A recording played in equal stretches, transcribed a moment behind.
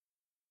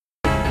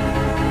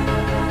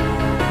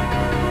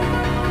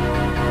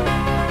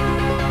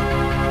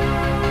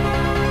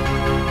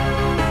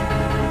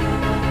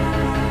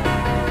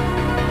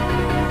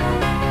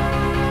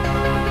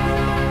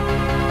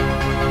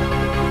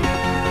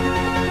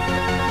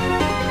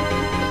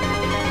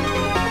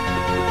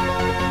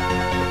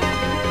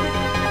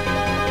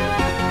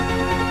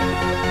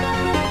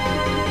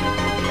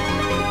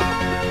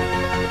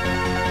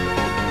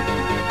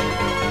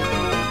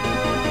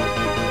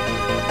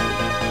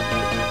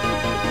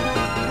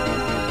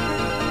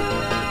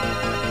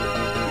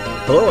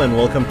Hello and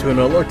welcome to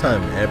another Lore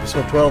Time,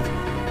 episode 12.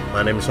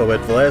 My name is Obed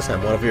Velez,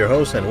 I'm one of your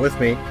hosts, and with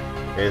me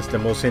is the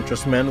most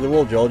interesting man in the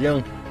world, Joel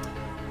Young.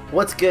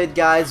 What's good,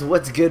 guys?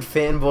 What's good,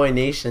 Fanboy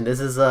Nation? This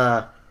is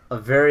a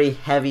very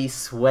heavy,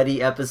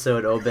 sweaty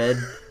episode, Obed.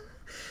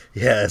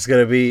 Yeah, it's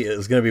gonna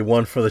be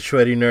one for the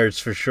sweaty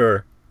nerds for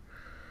sure.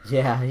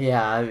 Yeah.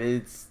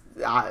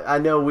 I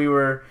know we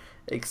were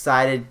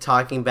excited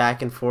talking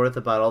back and forth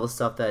about all the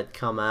stuff that had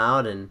come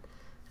out, and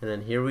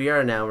then here we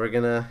are now. We're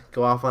gonna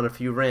go off on a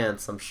few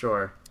rants, I'm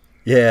sure.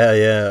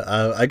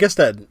 Yeah. I guess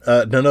that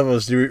none of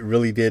us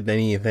really did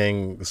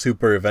anything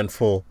super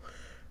eventful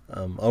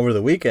over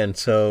the weekend,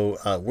 so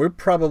we're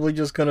probably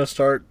just gonna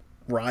start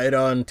right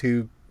on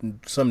to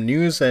some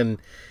news, and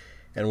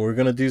we're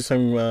gonna do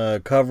some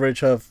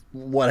coverage of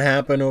what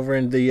happened over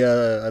in the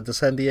at the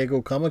San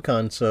Diego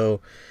Comic-Con.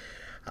 So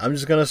I'm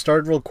just gonna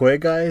start real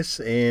quick,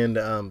 guys,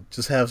 and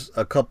just have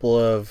a couple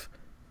of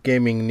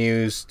gaming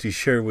news to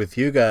share with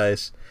you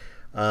guys.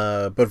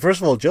 But first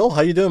of all, Joel,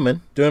 how you doing,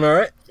 man? Doing all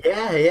right?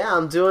 Yeah,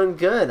 I'm doing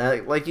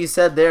good. Like you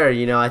said there,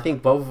 I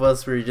think both of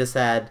us just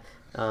had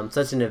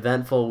such an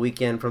eventful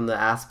weekend from the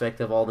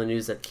aspect of all the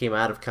news that came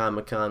out of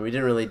Comic-Con. We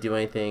didn't really do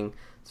anything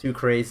too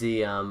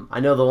crazy. I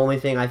know the only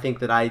thing I think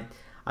that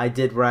I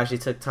did where I actually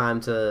took time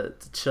to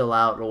chill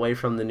out away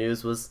from the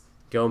news was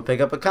go and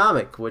pick up a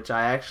comic, which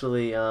I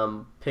actually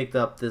picked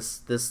up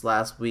this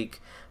last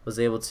week. Was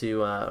able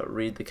to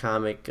read the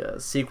comic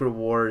Secret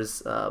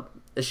Wars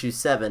issue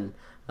 7,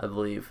 I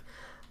believe.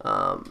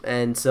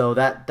 And so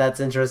that's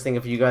interesting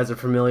if you guys are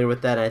familiar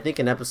with that. And I think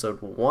in episode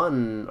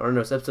 1, or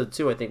no, it's episode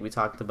 2, I think we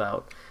talked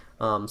about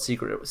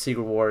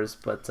Secret Wars,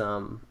 but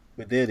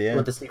We did, yeah.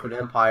 with the Secret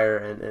Empire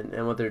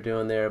and what they're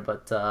doing there.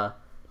 But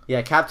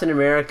yeah, Captain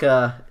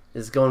America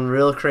is going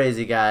real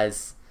crazy,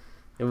 guys.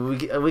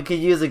 We could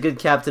use a good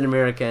Captain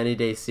America any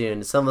day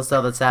soon. Some of the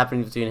stuff that's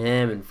happening between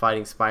him and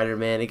fighting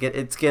Spider-Man,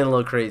 it's getting a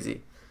little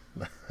crazy.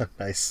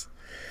 Nice.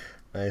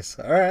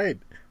 All right.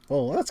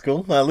 Well, that's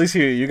cool. Well, at least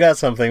you got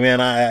something,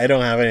 man. I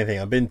don't have anything.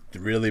 I've been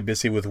really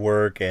busy with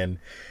work and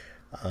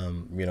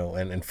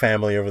and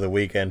family over the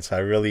weekend, so I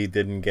really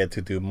didn't get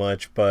to do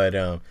much. But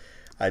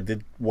I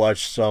did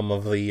watch some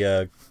of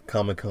the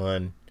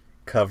Comic-Con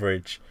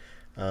coverage.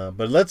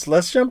 But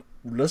let's jump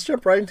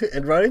right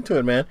into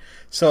it, man.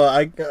 So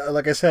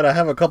like I said, I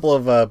have a couple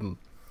of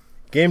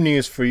game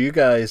news for you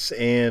guys,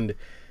 and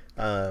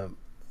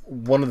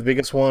one of the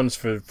biggest ones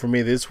for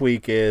me this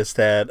week is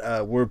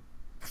that we're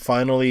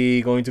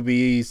finally going to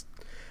be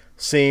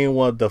seeing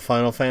what the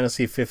Final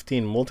Fantasy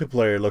 15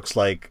 multiplayer looks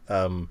like.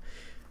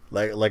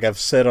 Like I've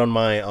said on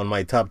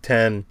my top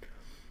 10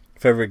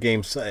 favorite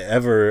games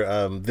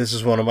ever, this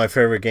is one of my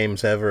favorite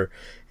games ever,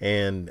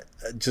 and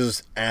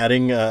just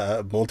adding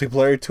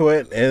multiplayer to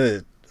it,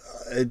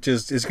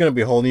 it's going to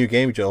be a whole new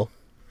game, Joel.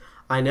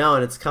 I know,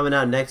 and it's coming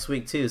out next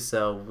week too,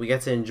 so we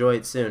get to enjoy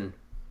it soon.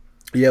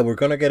 Yeah, we're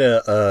gonna get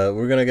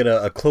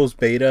a closed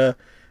beta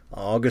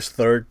August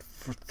 3rd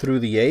through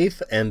the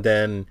 8th, and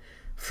then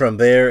from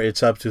there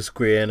it's up to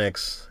Square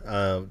Enix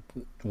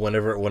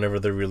whenever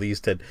they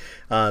released it.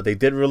 They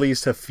did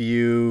release a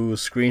few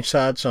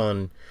screenshots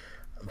on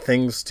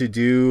things to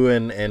do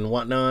and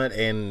whatnot,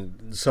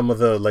 and some of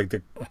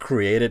the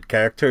created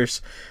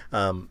characters.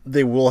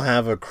 They will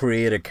have a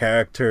created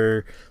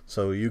character,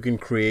 so you can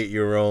create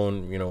your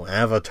own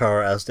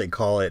avatar, as they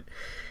call it,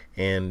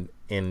 and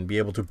be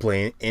able to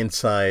play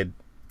inside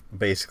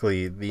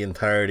basically the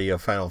entirety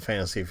of Final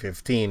Fantasy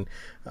 15,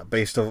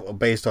 based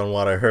on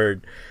what I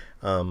heard.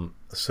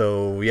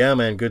 So yeah,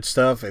 man, good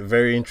stuff.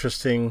 Very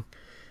interesting.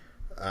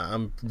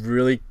 I'm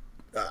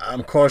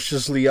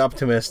cautiously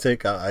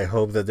optimistic. I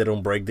hope that they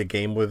don't break the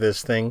game with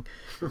this thing.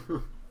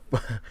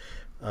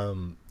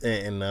 And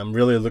I'm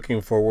really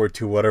looking forward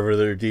to whatever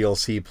their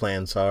DLC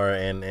plans are.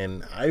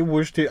 And I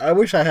wish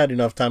I had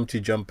enough time to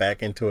jump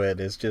back into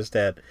it. It's just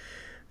that,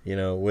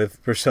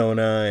 with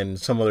Persona and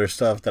some other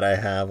stuff that I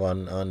have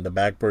on the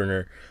back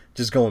burner,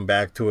 just going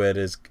back to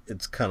it's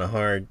kind of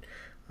hard.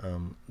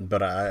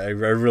 But I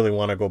really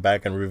want to go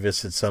back and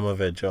revisit some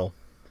of it, Joel.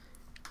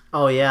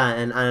 Oh yeah,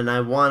 and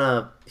I want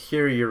to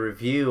hear your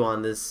review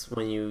on this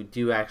when you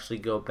do actually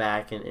go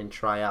back and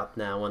try out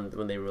now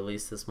when they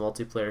release this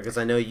multiplayer, because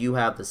I know you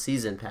have the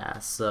season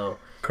pass, so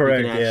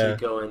correct, you can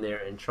actually go in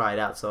there and try it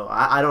out. So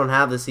I don't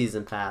have the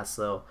season pass,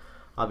 so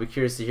I'll be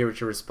curious to hear what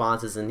your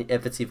response is and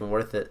if it's even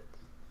worth it.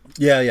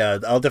 Yeah,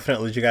 I'll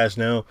definitely let you guys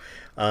know.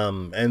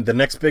 And the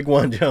next big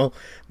one, Joe,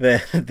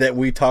 that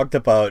we talked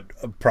about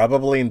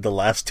probably in the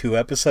last 2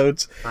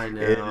 episodes. I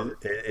know.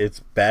 It's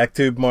back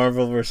to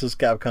Marvel vs.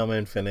 Capcom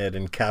Infinite,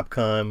 and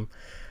Capcom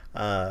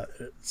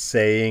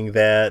saying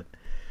that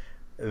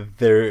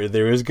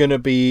there is going to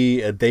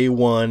be a day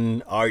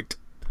 1 art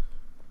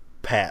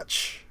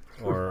patch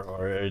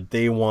or a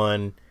day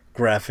 1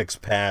 graphics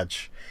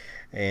patch,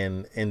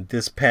 and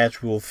this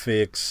patch will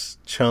fix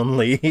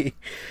Chun-Li.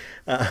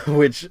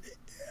 Which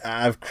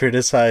I've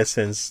criticized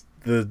since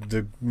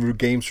the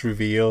game's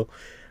reveal,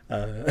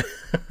 and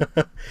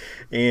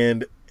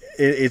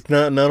it's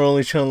not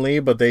only Chun-Li,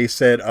 but they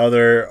said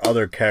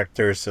other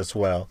characters as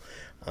well.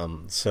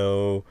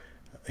 So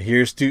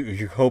here's to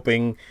you're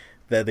hoping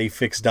that they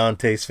fix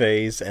Dante's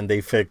face and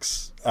they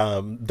fix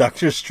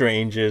Doctor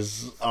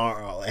Strange's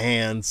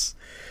hands.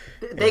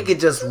 They could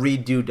just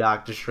redo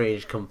Doctor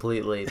Strange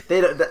completely.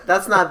 They don't,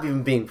 that's not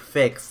even being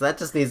fixed. That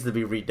just needs to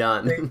be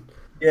redone.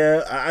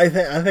 Yeah, I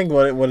think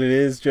what it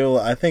is, Joel.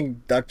 I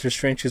think Doctor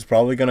Strange is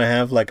probably gonna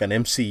have like an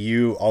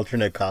MCU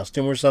alternate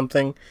costume or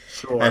something,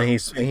 Sure. and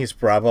he's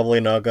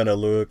probably not gonna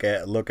look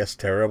as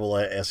terrible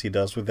as he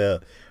does with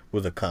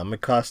a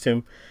comic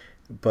costume.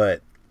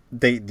 But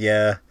they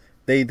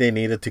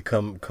needed to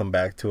come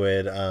back to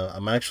it.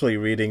 I'm actually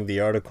reading the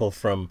article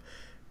from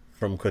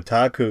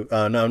Kotaku.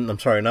 No, I'm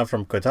sorry, not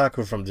from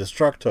Kotaku, from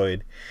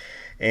Destructoid,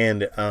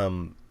 and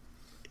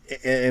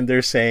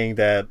they're saying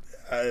that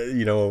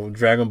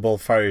Dragon Ball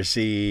Fighter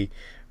Z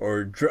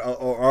or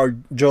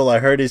Joel, I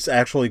heard it's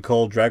actually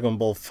called Dragon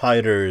Ball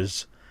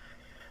Fighters,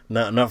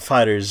 not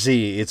Fighter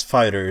Z. It's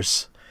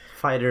Fighters.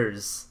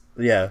 Fighters.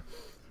 Yeah.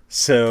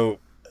 So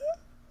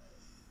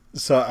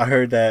I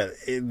heard that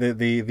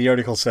the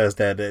article says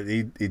that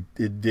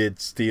it did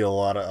steal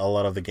a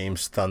lot of the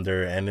game's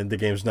thunder, and the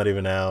game's not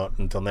even out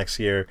until next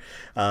year.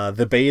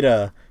 The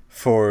beta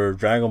for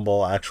Dragon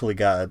Ball actually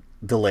got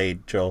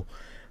delayed, Joe.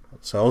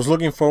 So I was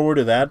looking forward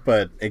to that,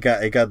 but it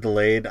got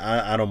delayed.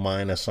 I don't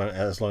mind as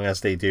long as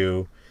they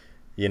do,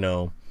 you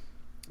know,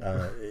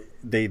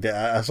 they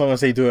as long as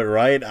they do it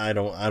right. I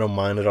don't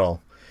mind at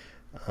all.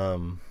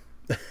 Um,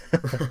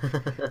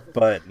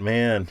 but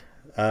man.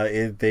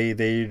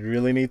 They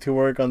really need to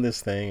work on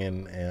this thing,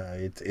 and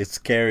it's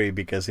scary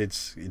because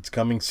it's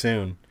coming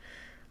soon.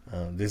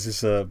 This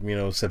is a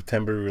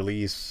September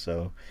release,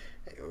 so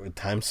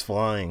time's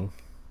flying.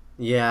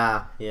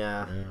 Yeah.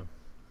 Yeah,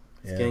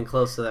 It's yeah, getting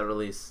close to that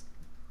release.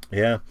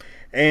 yeah.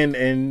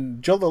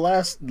 And Joel, the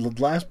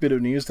last bit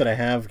of news that I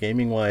have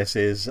gaming wise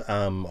is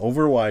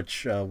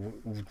Overwatch,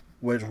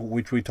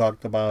 which we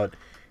talked about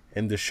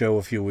in the show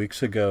a few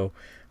weeks ago.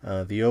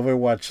 The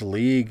Overwatch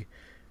League.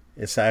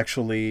 It's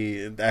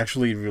actually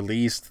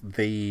released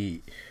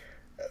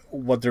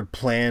what their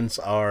plans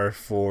are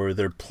for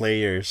their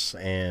players,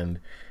 and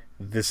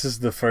this is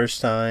the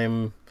first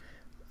time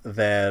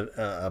that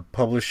a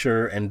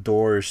publisher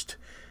endorsed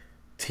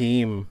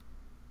team.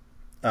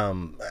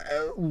 Going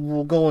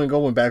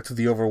back to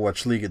the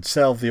Overwatch League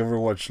itself. The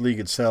Overwatch League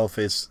itself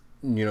is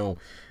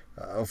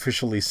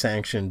officially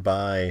sanctioned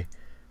by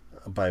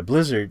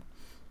Blizzard,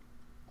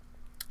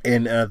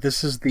 and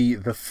this is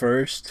the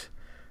first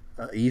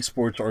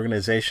esports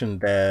organization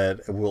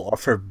that will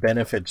offer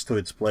benefits to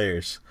its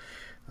players.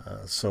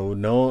 So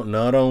no,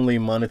 not only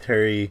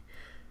monetary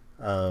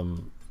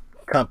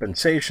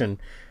compensation,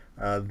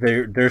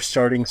 their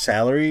starting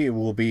salary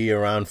will be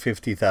around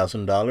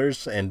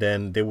 $50,000, and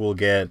then they will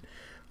get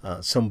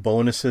some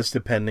bonuses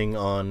depending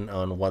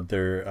on what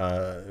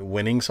their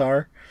winnings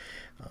are.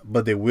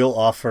 But they will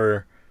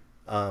offer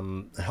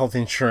health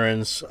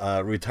insurance,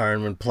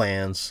 retirement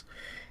plans,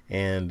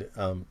 and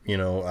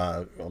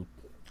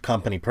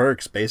company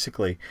perks,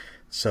 basically.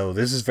 So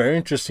this is very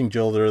interesting,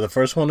 Joel. They're the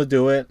first one to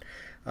do it.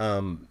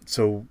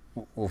 So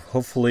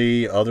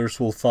hopefully others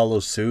will follow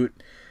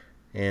suit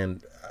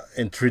and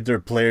treat their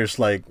players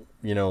like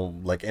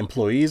like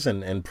employees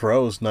and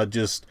pros, not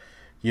just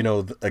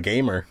a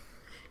gamer.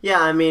 Yeah,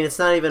 I mean, it's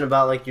not even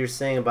about, like you're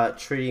saying, about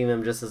treating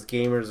them just as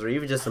gamers or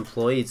even just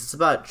employees. It's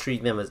about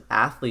treating them as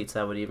athletes.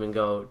 I would even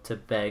go to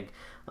beg,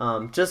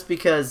 just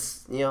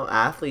because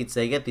athletes,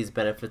 they get these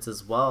benefits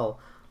as well.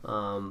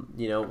 I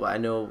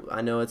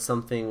know it's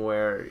something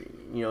where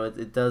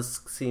it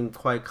does seem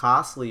quite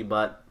costly,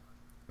 but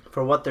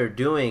for what they're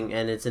doing,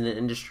 and it's in an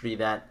industry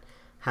that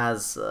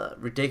has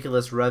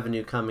ridiculous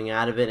revenue coming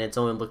out of it, and it's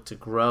only looked to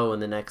grow in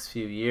the next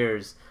few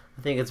years.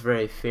 I think it's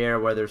very fair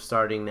where they're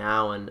starting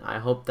now, and I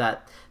hope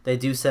that they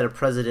do set a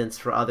precedence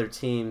for other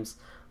teams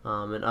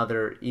and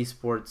other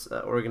esports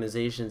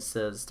organizations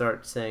to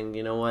start saying,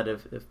 you know what,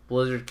 if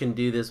Blizzard can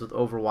do this with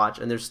Overwatch,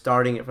 and they're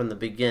starting it from the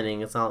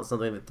beginning, it's not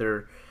something that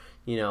they're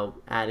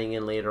adding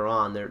in later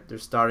on. They're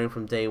starting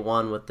from day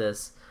one with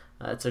this.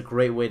 It's a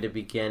great way to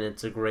begin.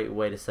 It's a great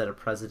way to set a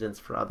precedence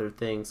for other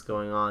things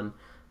going on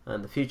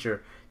in the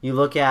future. You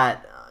look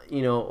at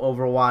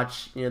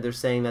Overwatch. They're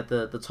saying that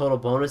the total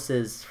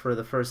bonuses for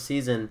the first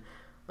season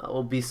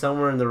will be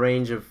somewhere in the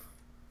range of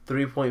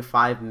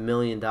 $3.5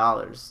 million.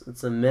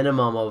 It's a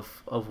minimum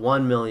of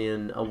 $1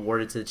 million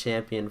awarded to the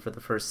champion for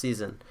the first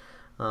season.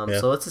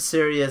 So it's a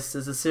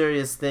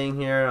serious thing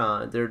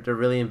here. They're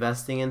really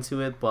investing into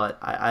it, but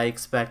I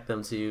expect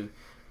them to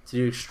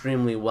do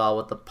extremely well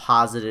with the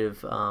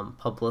positive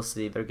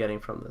publicity they're getting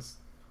from this.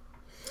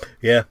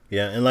 Yeah,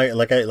 and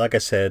like I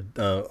said,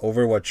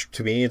 Overwatch,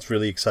 to me, it's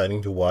really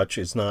exciting to watch.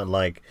 It's not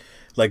like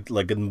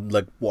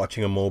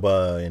watching a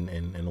MOBA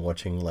and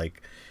watching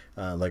like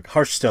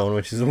Hearthstone,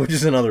 which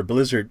is another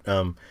Blizzard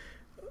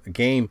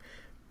game.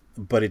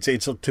 But it's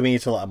to me,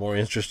 it's a lot more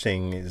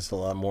interesting. It's a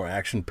lot more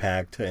action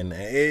packed, and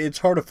it's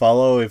hard to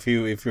follow if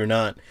you're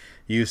not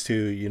used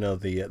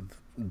to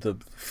the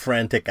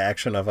frantic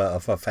action of a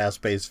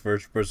fast paced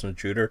first person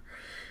shooter.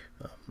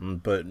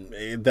 But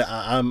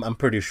I'm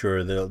pretty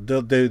sure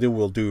they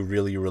will do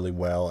really really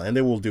well, and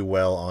they will do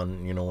well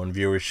on on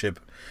viewership.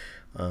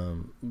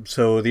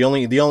 So the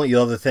only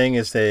other thing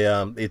is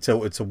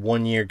it's a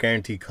 1 year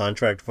guaranteed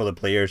contract for the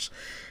players.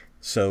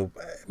 So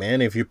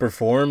man, if you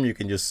perform, you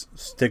can just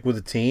stick with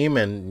the team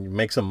and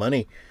make some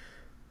money.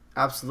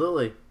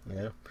 Absolutely.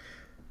 Yeah.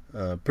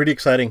 Pretty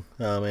exciting.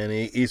 And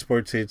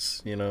esports,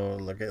 it's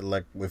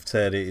like we've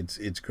said,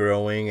 it's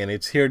growing and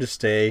it's here to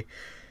stay.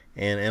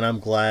 And I'm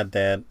glad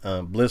that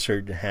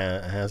Blizzard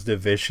has the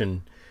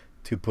vision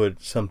to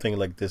put something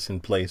like this in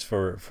place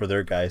for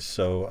their guys.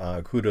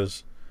 So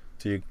kudos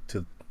to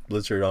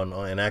Blizzard on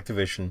and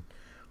Activision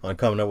on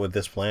coming up with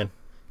this plan.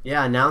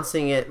 Yeah,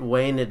 announcing it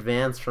way in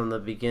advance from the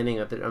beginning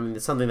of it. I mean,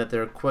 it's something that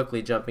they're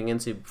quickly jumping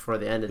into before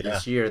the end of Yeah,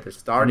 this year. They're they're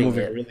starting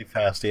moving it really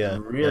fast. Yeah, yeah.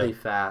 really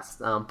fast.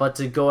 But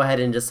to go ahead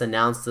and just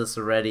announce this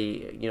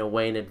already,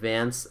 way in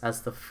advance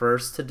as the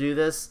first to do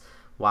this,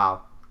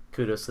 wow,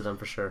 kudos to them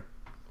for sure.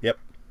 Yep,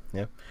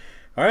 yep.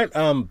 All right,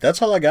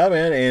 that's all I got,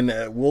 man,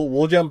 and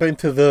we'll jump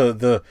into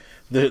the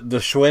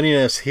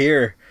schwenniness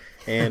here,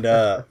 and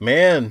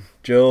man,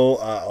 Joe,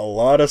 a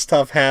lot of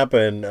stuff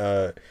happened.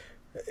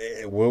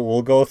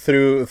 We'll go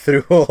through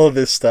all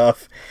this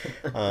stuff,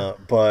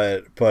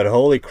 but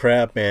holy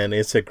crap, man,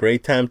 it's a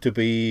great time to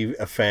be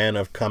a fan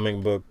of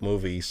comic book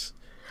movies.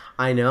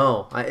 I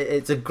know.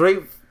 It's a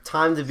great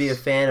time to be a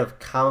fan of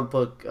comic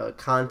book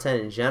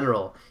content in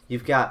general.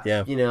 You've got,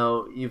 Yeah,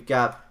 you've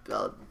got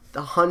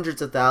the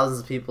hundreds of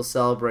thousands of people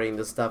celebrating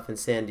this stuff in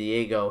San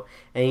Diego,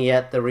 and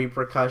yet the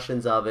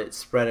repercussions of it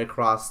spread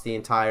across the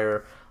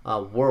entire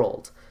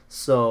world.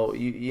 So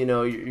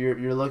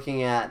you're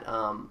looking at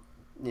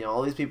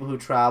all these people who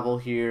travel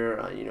here,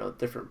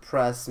 different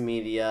press,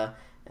 media,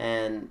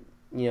 and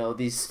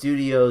these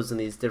studios and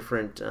these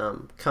different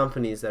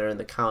companies that are in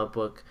the comic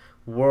book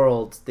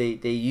world. They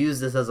use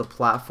this as a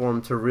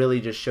platform to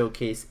really just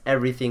showcase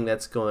everything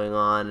that's going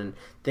on and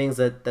things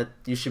that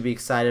you should be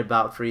excited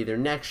about for either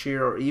next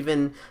year or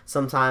even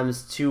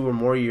sometimes 2 or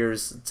more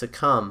years to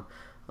come.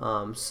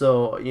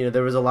 So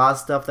there was a lot of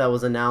stuff that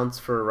was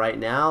announced for right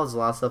now. There's a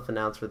lot of stuff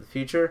announced for the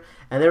future,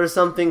 and there were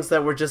some things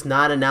that were just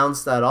not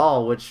announced at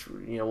all, which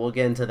we'll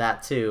get into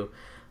that too.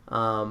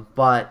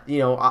 But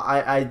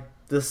I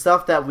the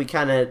stuff that we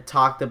kind of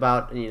talked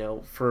about,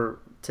 for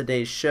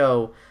today's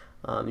show,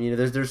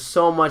 there's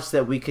so much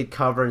that we could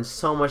cover and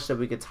so much that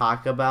we could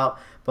talk about.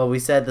 But we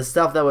said the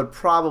stuff that would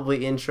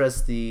probably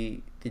interest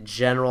the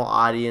general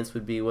audience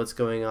would be what's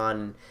going on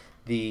in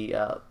the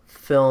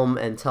film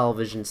and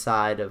television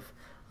side of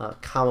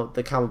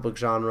the comic book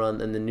genre and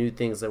the new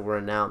things that were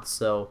announced.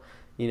 So,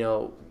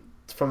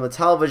 from a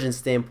television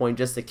standpoint,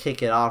 just to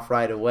kick it off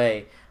right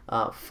away,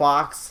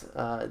 Fox,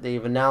 they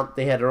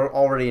had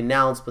already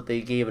announced, but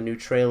they gave a new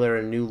trailer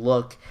and new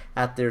look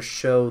at their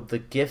show, The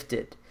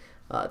Gifted.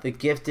 The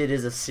Gifted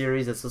is a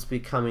series that's supposed to be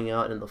coming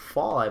out in the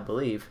fall, I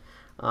believe.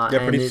 yeah.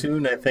 Pretty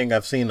soon, I think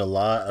I've seen a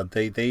lot.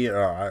 They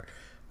are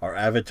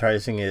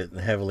advertising it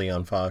heavily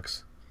on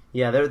Fox.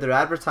 Yeah, they're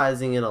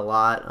advertising it a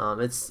lot.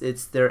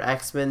 It's their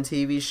X-Men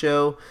TV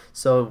show.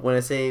 So when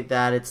I say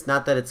that, it's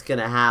not that it's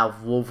gonna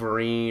have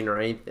Wolverine or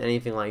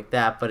anything like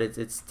that, but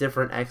it's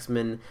different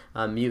X-Men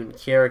mutant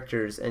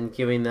characters and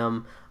giving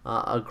them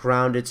a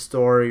grounded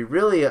story,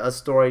 really a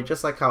story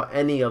just like how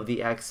any of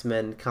the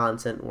X-Men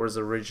content was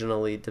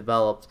originally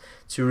developed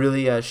to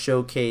really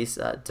showcase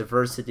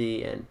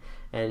diversity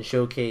and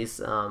showcase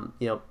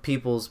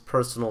people's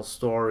personal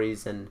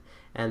stories and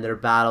their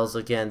battles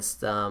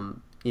against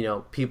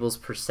people's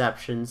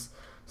perceptions.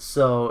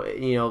 So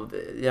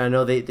I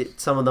know they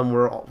some of them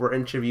were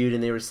interviewed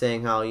and they were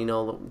saying how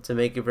to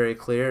make it very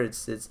clear,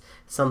 it's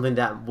something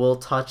that will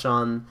touch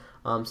on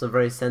some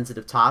very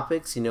sensitive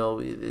topics.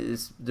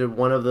 Apparently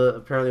one of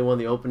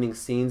the opening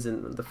scenes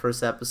in the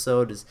first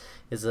episode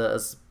is a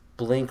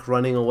Blink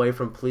running away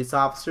from police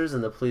officers,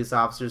 and the police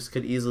officers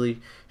could easily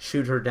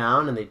shoot her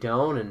down, and they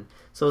don't. And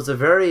so it's a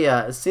very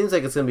it seems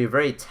like it's going to be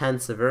very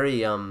tense, a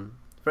very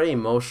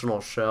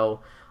emotional show.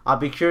 I'll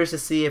be curious to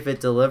see if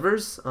it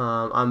delivers.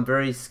 I'm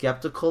very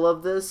skeptical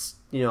of this.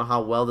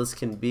 How well this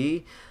can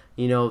be.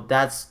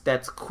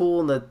 That's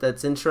cool and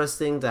that's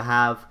interesting to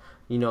have.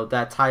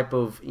 That type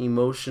of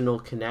emotional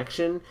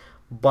connection,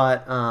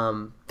 but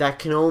that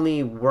can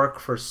only work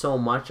for so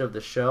much of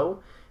the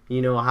show.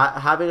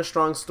 Having a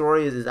strong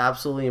story is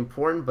absolutely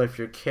important, but if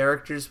your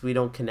characters we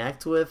don't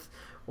connect with,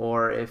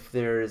 or if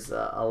there's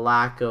a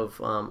lack of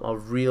a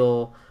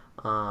real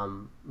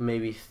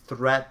maybe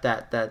threat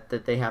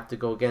that they have to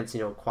go against,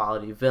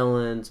 quality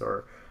villains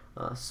or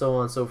so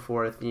on and so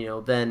forth,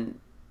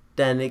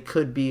 then it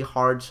could be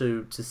hard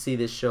to see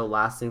this show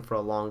lasting for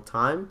a long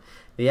time.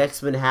 The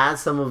X-Men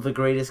has some of the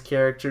greatest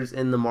characters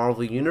in the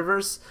Marvel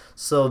Universe,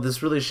 so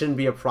this really shouldn't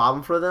be a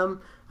problem for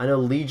them. I know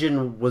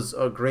Legion was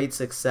a great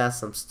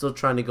success. I'm still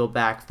trying to go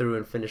back through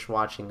and finish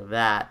watching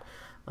that.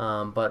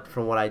 But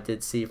from what I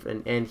did see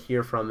and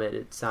hear from it,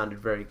 it sounded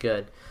very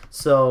good.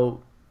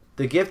 So,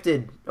 The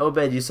Gifted,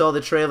 Obed, you saw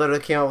the trailer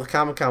that came out with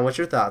Comic-Con. What's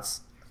your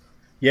thoughts?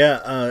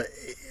 Yeah,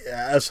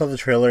 I saw the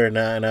trailer and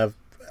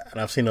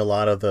and I've seen a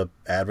lot of the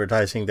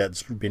advertising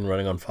that's been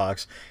running on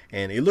Fox,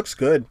 and it looks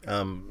good.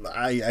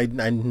 I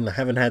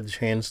haven't had the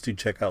chance to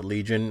check out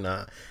Legion.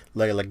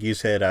 Like you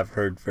said, I've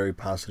heard very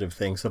positive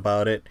things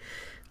about it.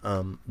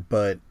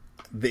 But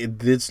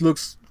this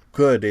looks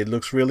good. It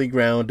looks really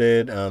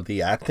grounded.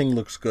 The acting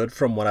looks good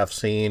from what I've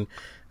seen.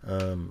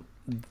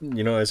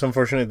 It's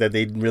unfortunate that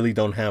they really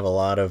don't have a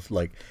lot of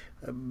like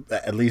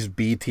at least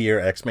B tier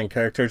X-Men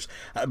characters.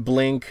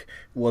 Blink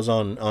was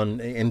on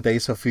in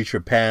Days of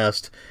Future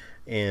Past,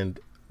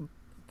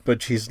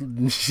 but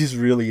she's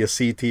really a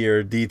C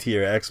tier, D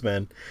tier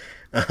X-Men.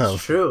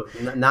 It's true.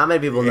 Not many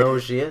people know who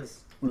she is.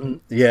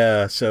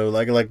 Yeah, so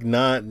like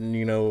not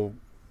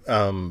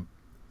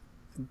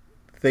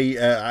they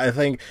I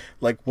think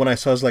like when I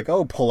saw, it's like,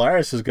 oh,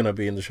 Polaris is gonna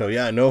be in the show.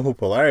 Yeah, I know who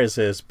Polaris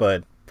is,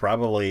 but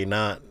probably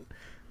not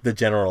the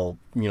general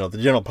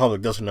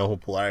public doesn't know who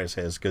Polaris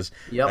is, because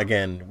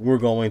again, we're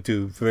going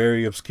to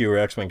very obscure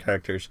X-Men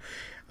characters,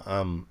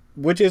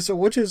 which is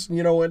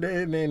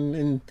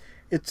and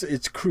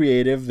it's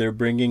creative. They're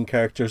bringing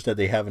characters that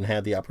they haven't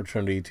had the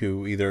opportunity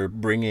to either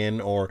bring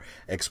in or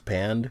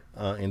expand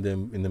in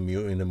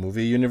the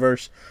movie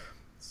universe.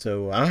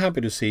 So I'm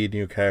happy to see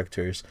new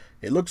characters.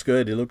 It looks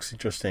good. It looks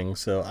interesting.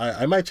 So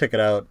I might check it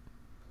out.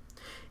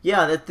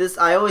 Yeah,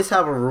 I always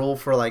have a rule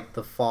for like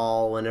the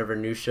fall whenever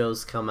new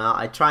shows come out.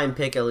 I try and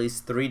pick at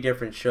least 3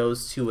 different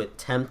shows to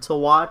attempt to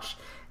watch,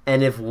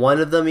 and if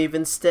one of them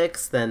even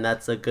sticks, then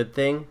that's a good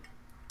thing.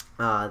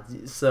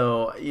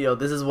 So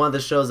this is one of the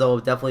shows that will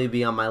definitely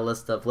be on my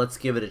list of let's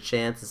give it a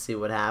chance and see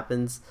what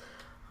happens.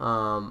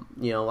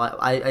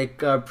 I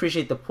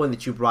appreciate the point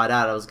that you brought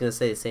out. I was gonna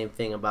say the same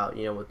thing about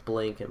with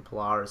Blink and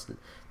Polaris and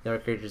the other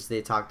characters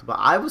they talked about.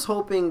 I was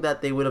hoping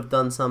that they would have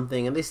done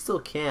something, and they still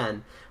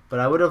can. But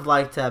I would have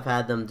liked to have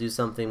had them do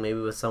something maybe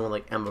with someone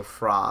like Emma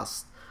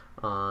Frost,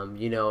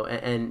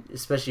 and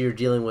especially you're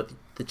dealing with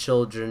the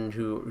children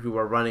who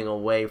are running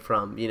away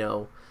from,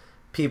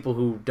 people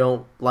who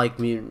don't like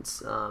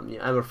mutants.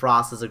 Emma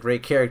Frost is a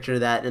great character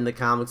that in the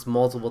comics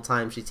multiple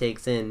times she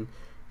takes in,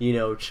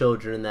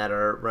 children that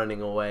are running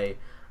away.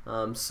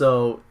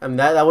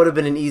 That would have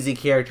been an easy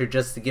character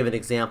just to give an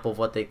example of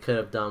what they could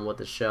have done with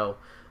the show.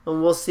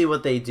 And we'll see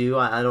what they do.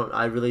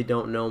 I really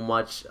don't know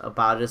much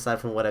about it aside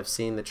from what I've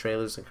seen, the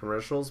trailers and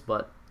commercials,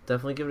 but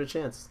definitely give it a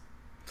chance.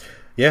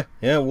 Yeah,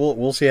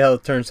 we'll see how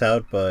it turns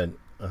out, but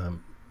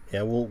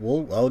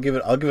I'll give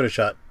it a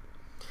shot.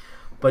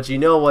 But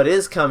what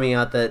is coming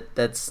out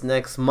that's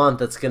next month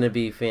that's going to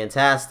be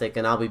fantastic,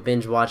 and I'll be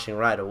binge watching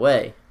right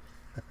away.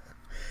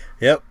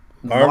 Yep,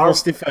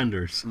 Marvel's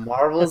Defenders.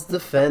 Marvel's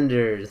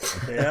Defenders.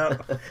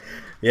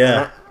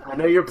 Yeah. I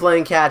know you're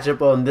playing catch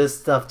up on this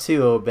stuff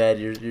too, Obed. I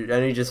know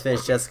you just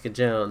finished Jessica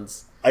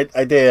Jones. I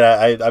did.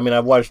 I mean, I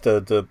watched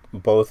the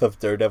both of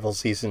Daredevil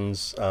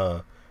seasons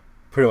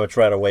pretty much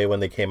right away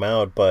when they came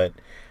out, but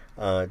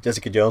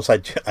Jessica Jones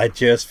I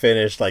just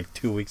finished like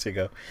 2 weeks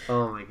ago.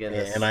 Oh my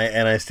goodness! And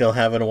I still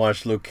haven't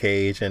watched Luke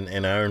Cage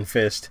and Iron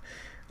Fist.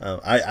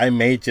 I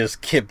may just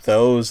skip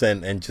those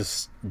and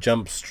just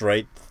jump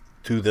straight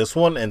to this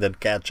one and then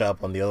catch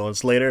up on the other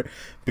ones later,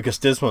 because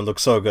this one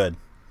looks so good.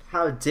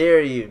 How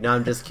dare you? No,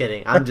 I'm just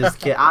kidding. I'm just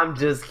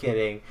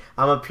kidding.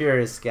 I'm a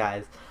purist,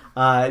 guys.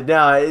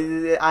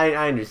 No,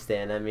 I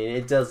understand. I mean,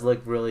 it does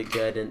look really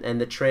good,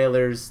 and the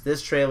trailers.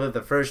 This trailer,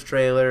 the first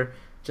trailer,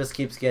 just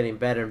keeps getting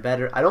better and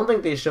better. I don't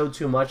think they showed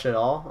too much at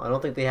all. I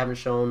don't think they haven't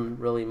shown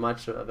really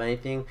much of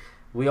anything.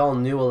 We all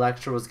knew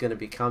Elektra was going to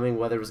be coming,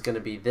 whether it was going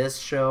to be this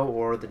show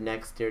or the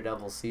next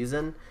Daredevil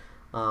season.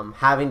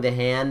 Having the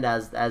Hand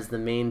as the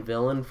main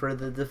villain for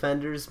the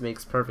Defenders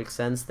makes perfect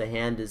sense. The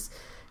Hand is,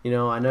 I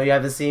know you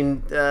haven't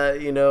seen,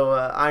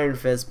 Iron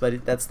Fist,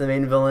 but that's the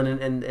main villain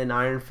in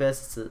Iron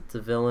Fist. It's a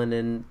villain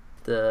in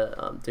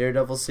the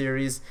Daredevil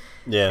series.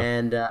 Yeah.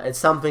 And it's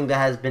something that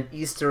has been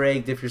Easter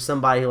egged. If you're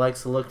somebody who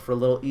likes to look for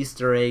little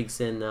Easter eggs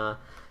in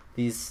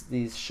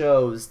these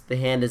shows, the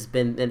Hand has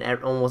been in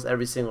almost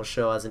every single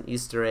show as an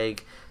Easter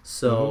egg.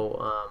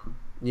 So,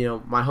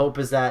 my hope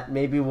is that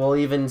maybe we'll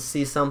even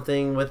see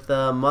something with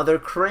Mother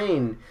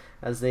Crane,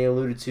 as they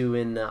alluded to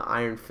in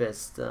Iron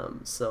Fist.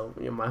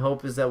 My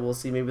hope is that we'll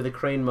see maybe the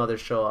Crane Mother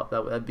show up.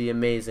 That'd be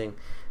amazing.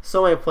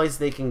 So many places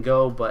they can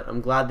go, but I'm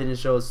glad they didn't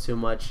show us too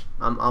much.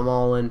 I'm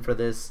all in for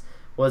this.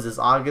 Was this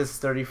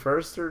August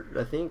 31st,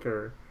 I think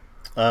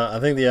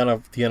the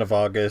end of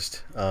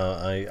August.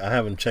 I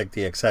haven't checked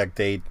the exact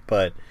date,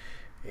 but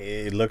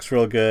it looks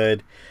real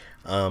good.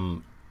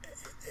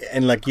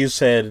 And like you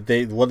said,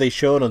 what they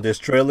showed on this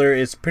trailer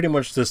is pretty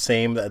much the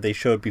same that they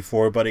showed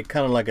before, but it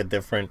kind of like a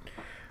different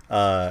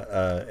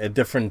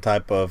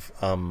type of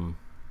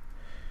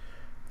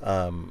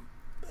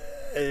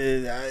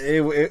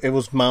it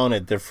was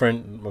mounted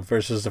different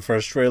versus the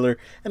first trailer,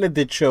 and it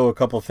did show a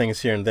couple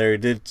things here and there.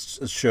 It did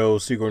show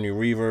Sigourney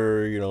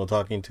Weaver,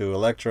 talking to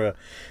Elektra,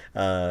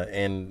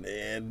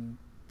 man,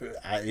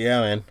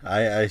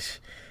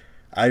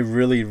 I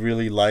really,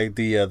 really like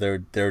their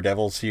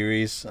Daredevil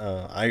series.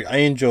 I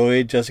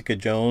enjoyed Jessica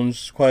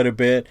Jones quite a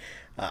bit.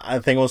 I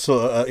think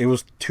also it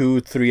was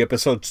 2-3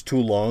 episodes too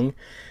long,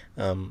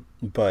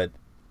 but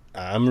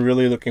I'm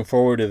really looking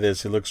forward to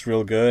this. It looks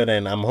real good,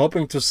 and I'm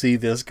hoping to see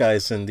these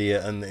guys in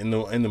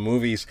the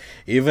movies,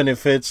 even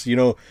if it's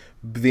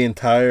the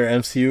entire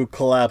MCU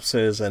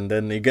collapses and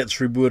then it gets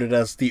rebooted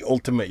as the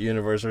Ultimate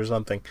Universe or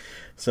something.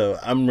 So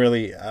I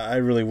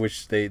really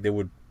wish they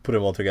would put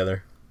them all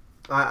together.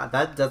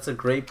 That's a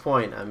great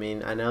point. I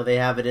mean, I know they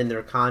have it in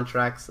their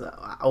contracts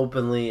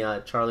openly.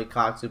 Charlie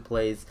Cox, who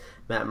plays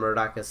Matt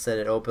Murdock, has said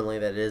it openly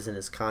that it is in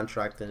his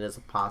contract and it is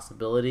a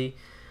possibility.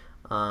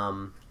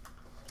 Um,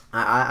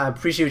 I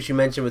appreciate what you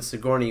mentioned with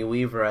Sigourney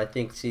Weaver. I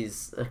think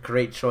she's a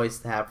great choice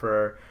to have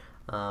for,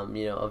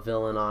 a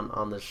villain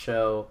on the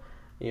show.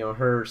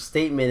 Her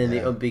statement in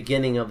the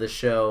beginning of the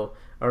show,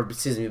 or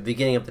excuse me,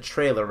 beginning of the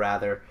trailer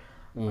rather.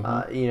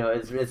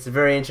 It's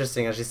very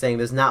interesting. As she's saying,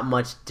 there's not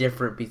much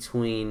different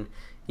between,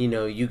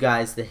 you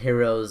guys, the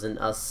heroes, and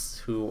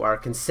us who are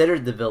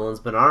considered the villains.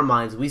 But in our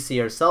minds, we see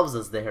ourselves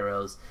as the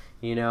heroes.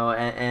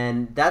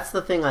 And that's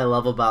the thing I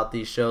love about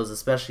these shows,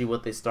 especially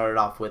what they started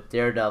off with,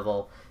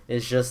 Daredevil,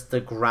 is just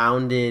the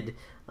grounded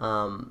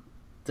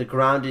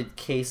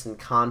case and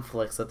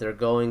conflicts that they're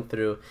going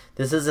through.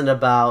 This isn't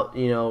about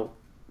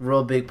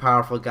real big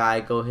powerful guy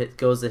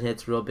goes and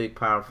hits real big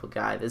powerful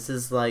guy. This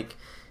is like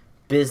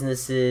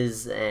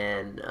businesses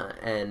and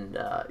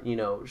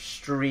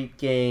street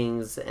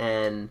gangs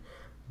and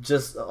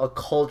just a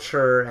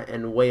culture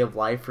and way of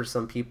life for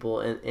some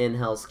people in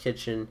Hell's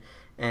Kitchen,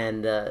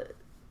 and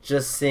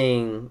just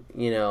seeing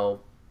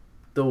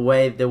the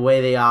way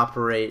they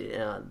operate,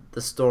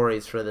 the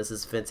stories for this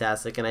is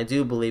fantastic. And I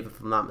do believe, if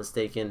I'm not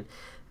mistaken,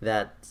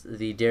 that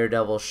the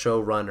Daredevil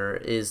showrunner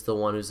is the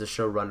one who's the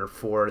showrunner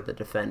for the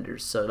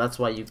Defenders. So that's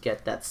why you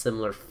get that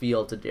similar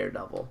feel to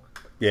Daredevil.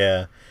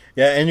 Yeah,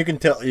 yeah, and you can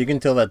tell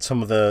that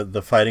some of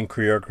the fighting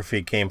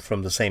choreography came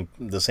from the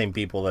same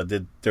people that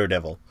did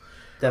Daredevil.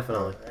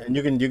 Definitely,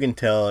 and you can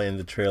tell in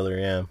the trailer.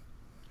 Yeah.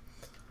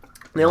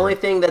 The only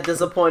thing that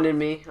disappointed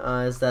me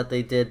is that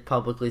they did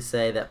publicly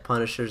say that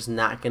Punisher's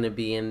not going to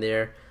be in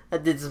there.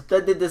 That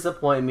did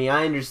disappoint me.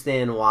 I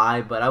understand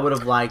why, but I would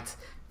have liked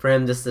for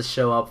him just to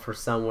show up for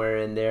somewhere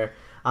in there.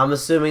 I'm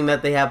assuming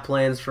that they have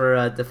plans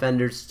for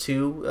Defenders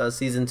 2,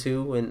 Season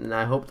 2, and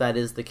I hope that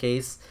is the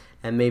case,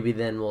 and maybe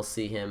then we'll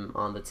see him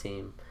on the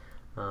team.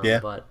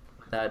 But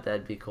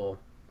that'd be cool.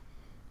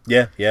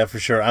 Yeah, for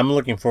sure. I'm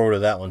looking forward to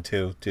that one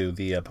too, to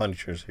the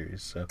Punisher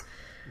series. So.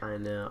 I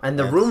know. And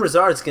the rumors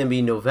are it's going to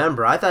be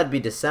November. I thought it'd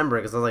be December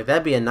because I was like,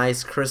 that'd be a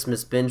nice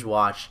Christmas binge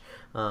watch.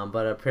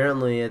 But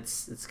apparently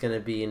it's going to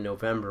be in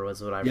November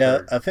was what I've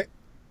heard.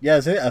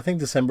 I think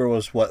December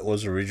was what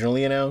was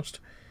originally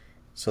announced.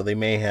 So they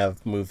may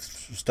have moved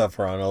stuff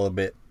around a little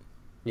bit.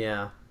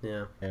 Yeah.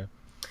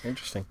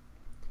 Interesting.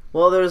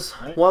 Well, there's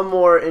one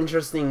more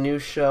interesting new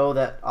show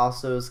that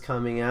also is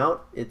coming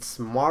out. It's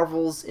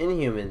Marvel's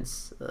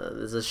Inhumans.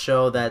 There's a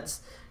show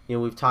that's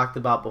we've talked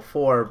about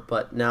before,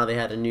 but now they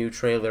had a new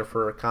trailer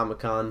for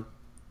Comic-Con.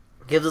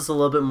 Gives us a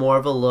little bit more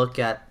of a look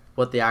at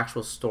what the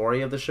actual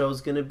story of the show is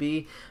going to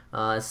be.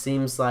 It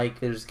seems like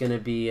there's going to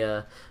be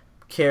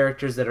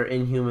characters that are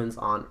Inhumans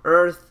on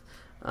Earth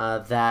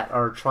that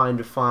are trying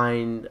to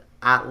find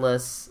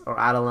Atlas or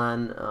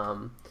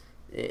Atalan,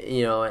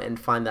 and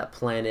find that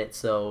planet.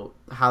 So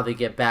how they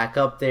get back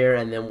up there,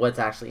 and then what's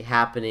actually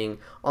happening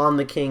on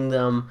the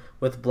Kingdom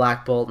with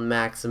Black Bolt and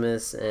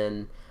Maximus,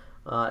 and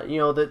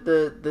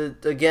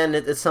again,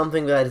 it's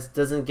something that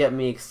doesn't get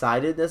me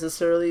excited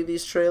necessarily,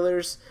 these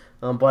trailers,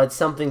 but it's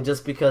something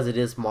just because it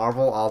is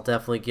Marvel, I'll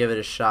definitely give it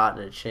a shot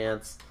and a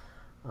chance.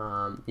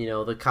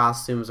 The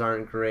costumes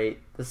aren't great,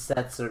 the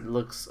sets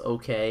looks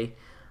okay.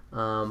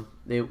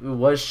 It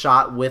was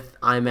shot with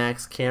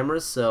IMAX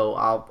cameras, so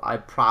I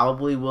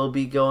probably will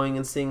be going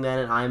and seeing that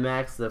in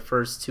IMAX, the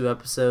first 2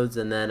 episodes,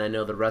 and then I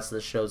know the rest of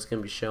the show is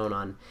going to be shown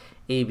on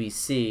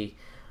ABC.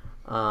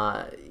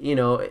 I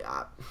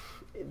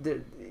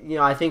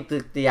think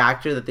the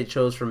actor that they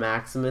chose for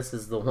Maximus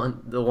is the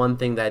one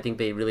thing that I think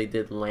they really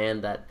did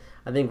land. That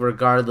I think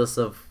regardless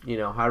of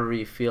however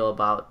you feel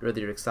about whether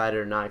you're excited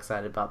or not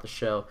excited about the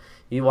show,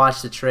 you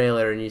watch the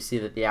trailer and you see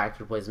that the actor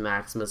who plays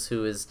Maximus,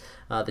 who is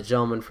the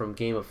gentleman from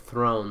Game of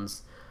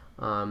Thrones.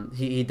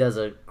 He does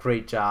a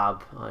great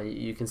job.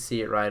 You can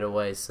see it right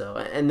away. So,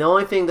 and the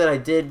only thing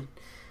that did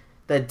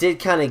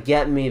kind of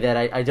get me that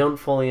I don't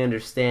fully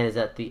understand is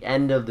at the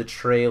end of the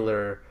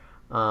trailer.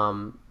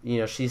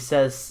 She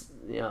says,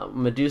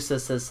 Medusa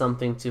says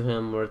something to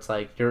him where it's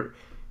like, you're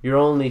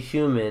only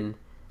human,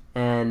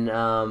 and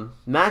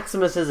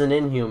Maximus is an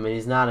Inhuman.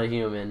 He's not a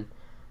human.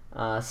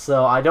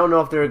 So I don't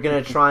know if they're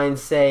gonna try and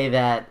say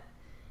that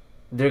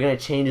they're gonna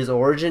change his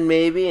origin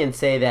maybe and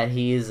say that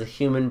he is a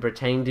human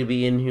pretending to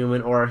be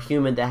Inhuman, or a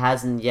human that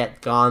hasn't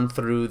yet gone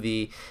through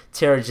the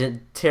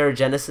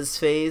Terrigenesis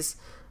phase,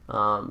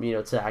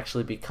 to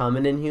actually become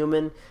an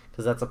Inhuman.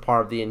 Because that's a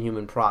part of the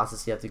Inhuman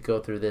process. You have to go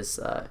through this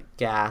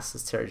gas,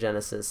 this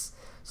Terrigenesis.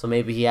 So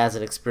maybe he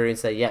hasn't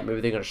experienced that yet. Maybe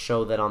they're going to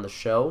show that on the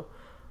show.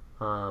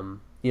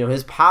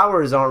 His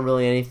powers aren't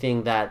really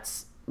anything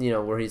that's,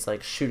 where he's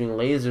like shooting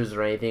lasers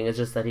or anything. It's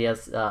just that he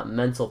has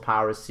mental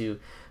powers to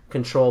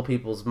control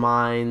people's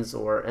minds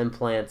or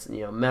implants,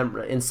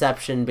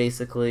 inception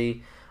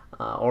basically,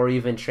 or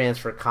even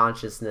transfer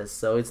consciousness.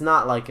 So it's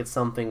not like it's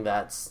something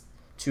that's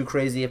too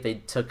crazy if they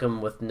took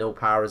him with no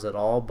powers at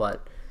all,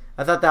 but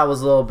I thought that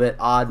was a little bit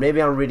odd.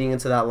 Maybe I'm reading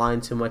into that line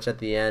too much at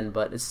the end,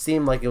 but it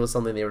seemed like it was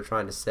something they were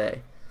trying to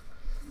say.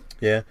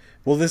 Yeah.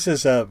 Well, this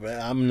is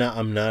I'm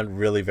not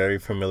really very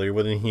familiar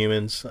with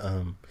Inhumans.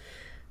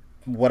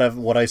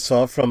 What I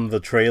saw from the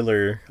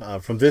trailer,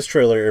 from this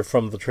trailer or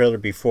from the trailer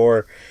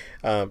before,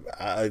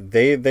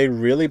 they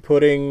really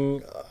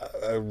putting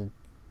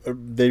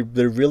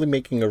they're really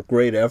making a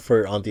great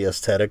effort on the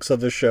aesthetics of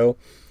the show.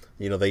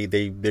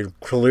 They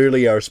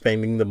clearly are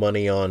spending the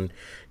money on,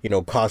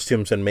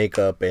 costumes and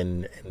makeup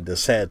and the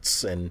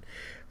sets, and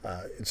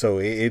so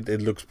it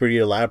looks pretty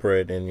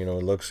elaborate, and it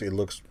looks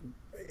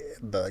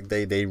like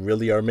they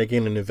really are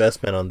making an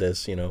investment on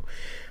this,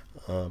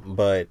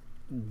 but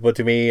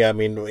to me, I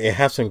mean, it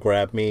hasn't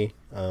grabbed me.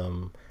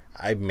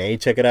 I may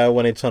check it out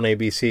when it's on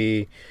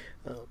ABC,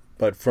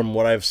 but from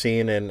what I've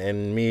seen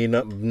and me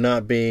not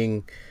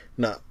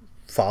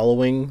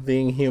following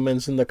the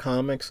Inhumans in the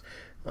comics,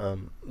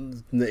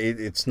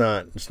 it's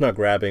not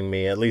grabbing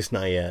me, at least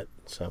not yet.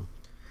 So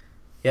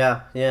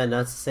Yeah,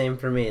 that's the same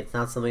for me. It's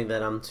not something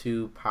that I'm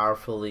too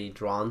powerfully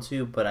drawn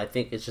to, but I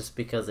think it's just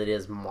because it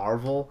is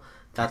Marvel.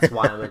 That's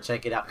why I'm gonna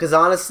check it out. Because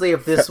honestly,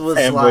 if this was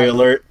fanboy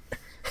alert.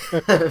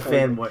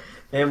 fanboy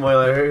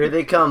alert, here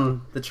they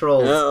come, the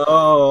trolls.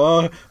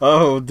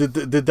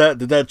 Did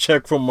that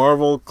check from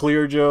Marvel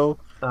clear, Joe?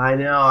 I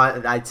know.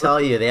 I tell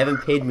you, they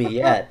haven't paid me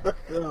yet.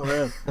 Oh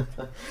man.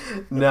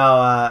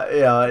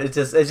 No, it's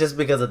just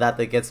because of that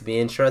gets me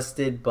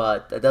interested.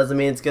 But that doesn't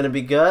mean it's gonna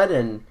be good.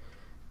 And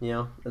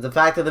the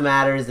fact of the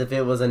matter is, if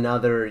it was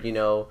another,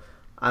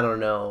 I don't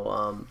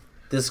know,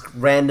 this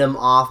random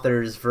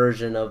author's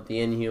version of the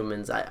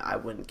Inhumans, I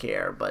wouldn't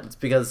care. But it's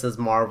because it says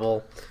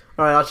Marvel.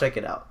 All right, I'll check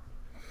it out.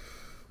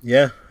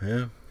 Yeah.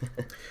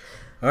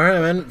 All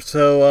right, man.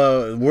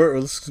 So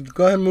let's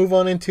go ahead and move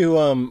on into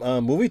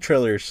movie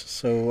trailers.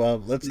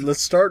 So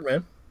let's start,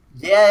 man.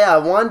 Yeah. I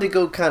wanted to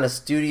go kind of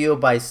studio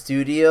by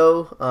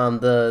studio.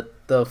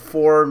 The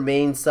four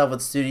main stuff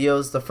with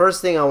studios. The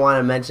first thing I want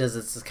to mention is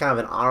it's kind of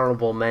an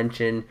honorable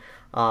mention.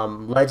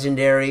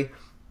 Legendary.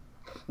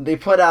 They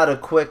put out a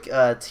quick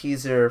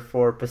teaser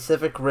for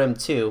Pacific Rim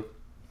 2,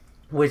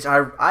 which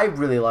I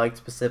really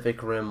liked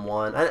Pacific Rim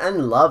 1. I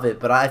didn't love it,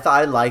 but I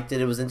thought I liked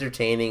it. It was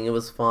entertaining. It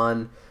was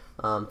fun.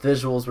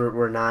 Visuals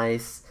were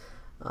nice.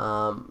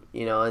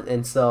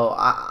 And so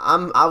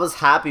I was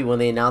happy when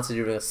they announced that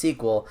they were doing a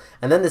sequel,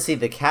 and then to see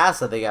the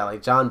cast that they got,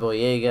 like John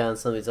Boyega and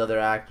some of these other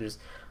actors.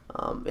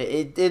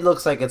 It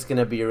looks like it's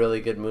gonna be a really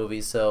good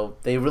movie. So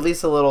they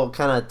released a little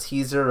kind of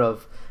teaser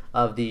of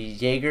the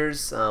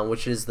Jaegers,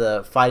 which is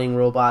the fighting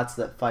robots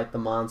that fight the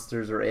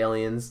monsters or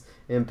aliens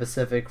in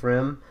Pacific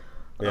Rim.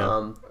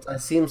 Yeah.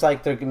 It seems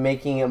like they're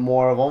making it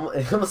more of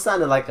it almost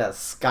sounded like a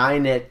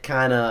Skynet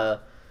kind of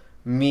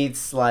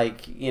meets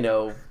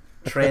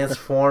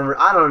Transformer.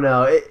 I don't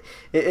know.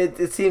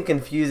 It seemed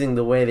confusing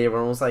the way they were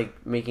almost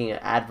like making an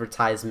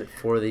advertisement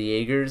for the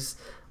Jaegers,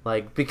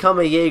 like become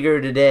a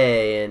Jaeger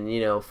today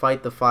and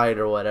fight the fight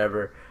or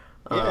whatever.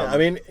 Yeah, I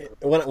mean,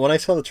 when I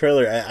saw the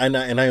trailer, I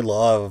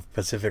love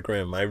Pacific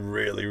Rim. I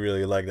really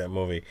really like that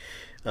movie,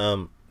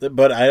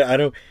 but I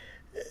don't.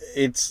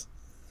 It's.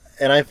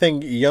 And I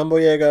think John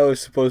Boyega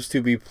is supposed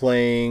to be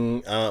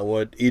playing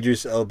what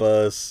Idris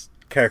Elba's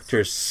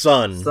character's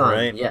son,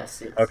 right?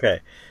 Yes.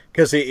 Okay,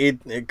 because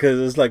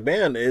it's like,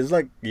 man, it's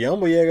like John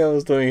Boyega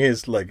was doing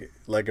his like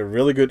a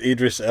really good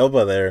Idris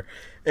Elba there,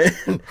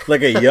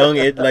 like a young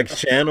like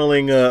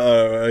channeling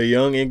a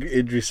young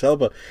Idris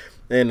Elba,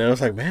 and I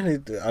was like,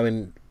 man, I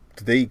mean,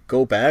 did they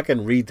go back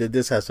and redid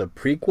this as a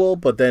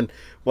prequel? But then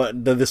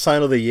what the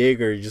design of the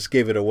Jaeger just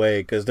gave it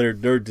away because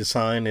their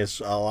design is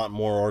a lot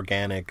more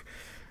organic.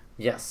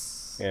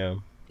 Yes. Yeah.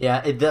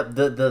 Yeah.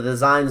 The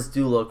designs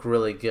do look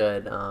really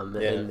good.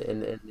 Yeah.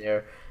 In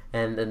there,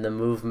 and the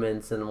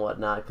movements and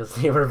whatnot, because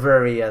they were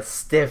very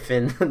stiff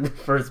in the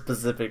first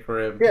Pacific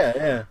Rim.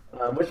 Yeah.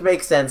 Which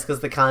makes sense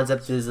because the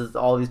concept is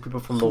all these people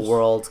from the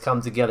world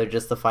come together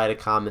just to fight a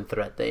common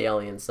threat, the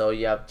aliens. So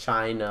you have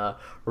China,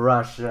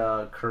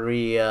 Russia,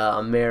 Korea,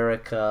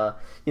 America,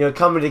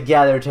 coming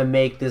together to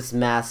make this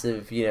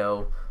massive,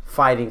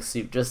 fighting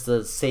suit just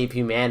to save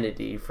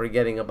humanity,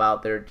 forgetting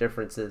about their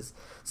differences.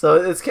 So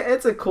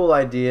it's a cool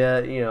idea,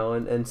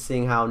 and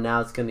seeing how now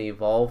it's going to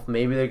evolve.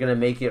 Maybe they're going to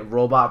make it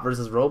robot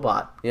versus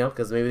robot,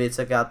 because maybe they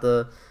took out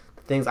the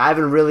things. I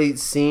haven't really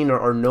seen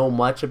or know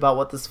much about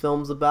what this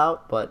film's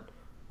about, but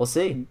we'll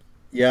see.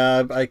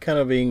 Yeah, I kind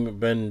of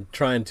been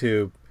trying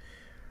to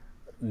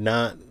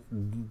not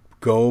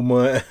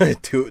go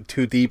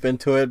too deep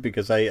into it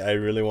because I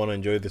really want to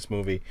enjoy this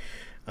movie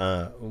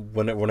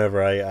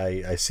whenever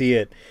I see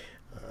it.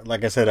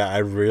 Like I said, I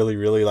really,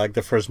 really like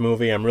the first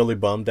movie. I'm really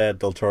bummed that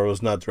Del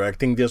Toro's not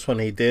directing this one.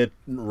 He did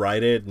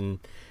write it,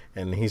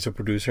 and he's a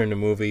producer in the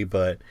movie,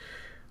 but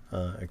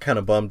kind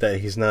of bummed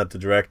that he's not the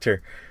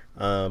director.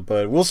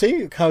 But we'll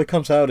see how it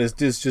comes out. It's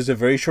just a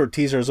very short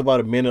teaser. It's about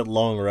a minute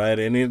long, right?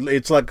 And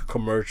it's like a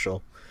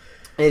commercial.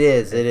 It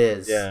is. It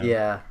is. Yeah.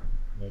 Yeah.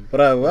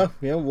 But well,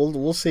 yeah,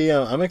 we'll see.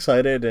 I'm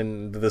excited,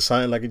 and the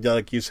design,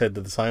 like you said,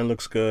 the design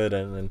looks good,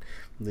 and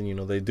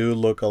then they do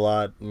look a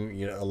lot,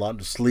 a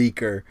lot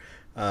sleeker,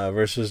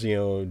 versus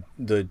the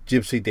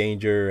Gypsy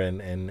Danger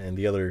and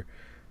the other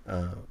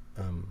uh,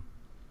 um,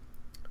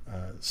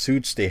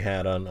 suits they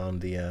had on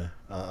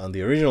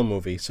the original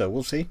movie. So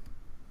we'll see.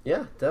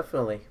 Yeah,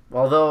 definitely.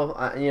 Although,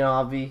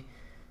 I'll be.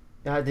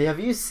 Have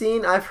you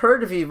seen? I've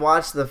heard if you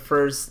watched the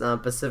first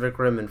Pacific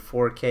Rim in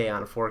 4K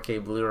on a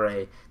 4K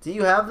Blu-ray. Do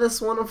you have this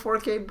one on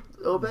 4K,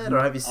 Obed, or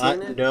have you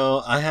seen it?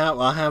 No, I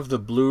have the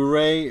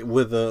Blu-ray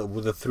with a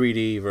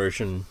 3D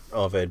version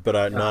of it,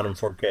 but not in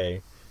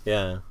 4K.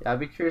 Yeah. Yeah,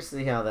 I'd be curious to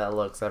see how that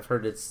looks. I've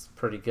heard it's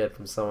pretty good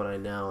from someone I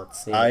know.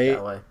 It's seen it I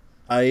that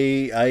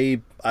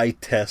way. I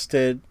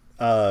tested.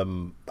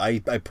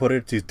 I put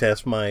it to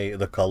test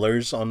the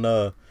colors on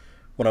the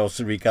when I was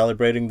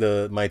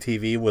recalibrating my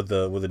TV with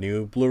the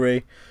new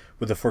Blu-ray,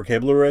 with the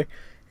 4K Blu-ray,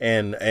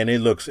 and it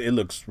looks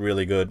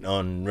really good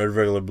on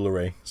regular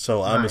Blu-ray.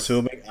 So Nice,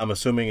 I'm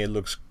assuming it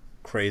looks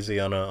crazy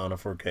on a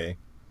 4K.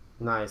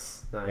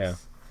 nice, Yeah.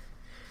 nice.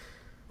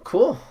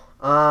 Cool.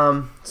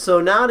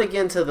 So now to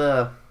get into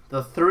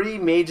the three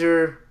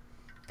major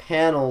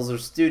panels or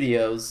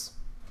studios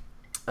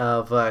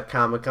of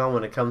Comic Con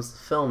when it comes to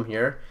film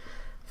here.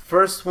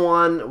 First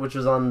one, which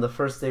was on the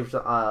first day,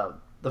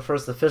 the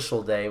first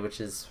official day, which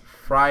is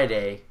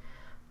Friday.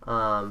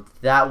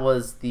 That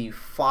was the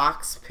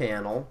Fox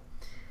panel,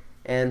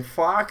 and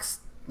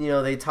Fox,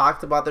 they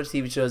talked about their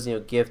TV shows,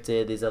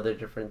 Gifted, these other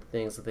different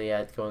things that they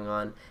had going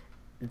on.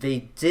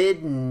 They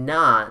did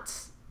not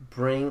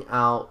bring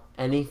out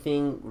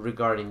anything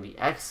regarding the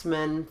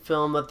X-Men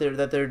film that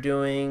they're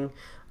doing,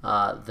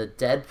 the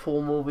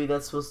Deadpool movie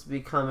that's supposed to be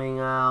coming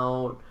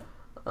out.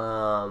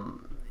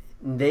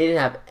 They didn't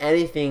have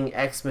anything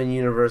X-Men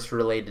universe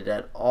related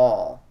at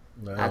all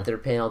at No. their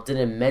panel.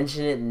 Didn't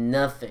mention it.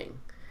 Nothing.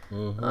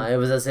 Hmm. It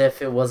was as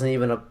if it wasn't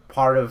even a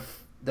part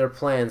of their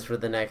plans for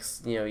the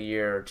next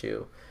year or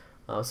two.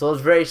 So it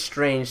was very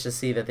strange to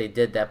see that they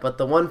did that. But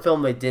the one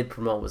film they did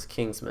promote was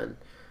Kingsman.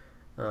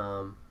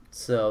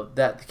 So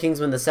that the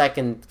Kingsman, the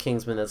second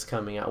Kingsman that's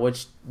coming out,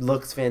 which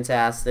looks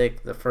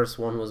fantastic. The first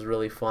one was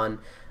really fun.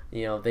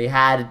 They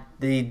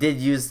did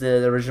use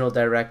the original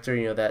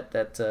director.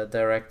 That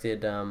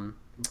directed Yeah.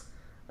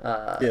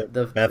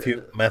 the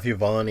Matthew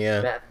Vaughn.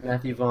 Yeah.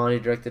 Matthew Vaughn. He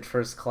directed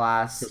First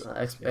Class, Yeah.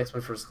 X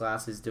Men First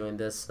Class. He's doing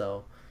this,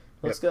 so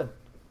Yep. looks good.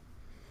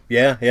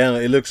 Yeah, yeah,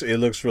 it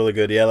looks really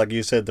good. Yeah, like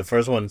you said, the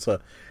first one's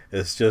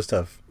it's just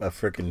a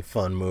freaking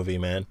fun movie,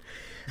 man.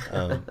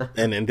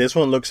 And this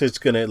one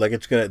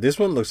this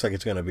one looks like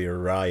it's gonna be a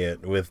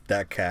riot with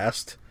that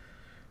cast.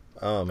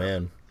 Oh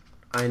man.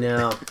 I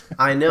know,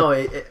 I know.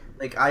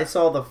 Like I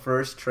saw the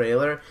first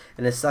trailer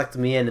and it sucked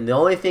me in, and the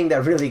only thing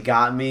that really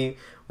got me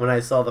when I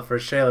saw the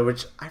first trailer,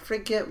 which I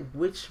forget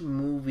which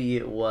movie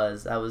it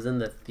was, I was in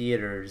the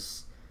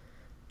theaters.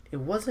 It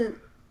wasn't.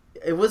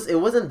 It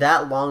wasn't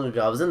that long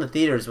ago. I was in the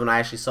theaters when I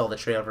actually saw the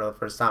trailer for the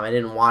first time. I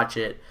didn't watch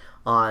it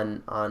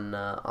on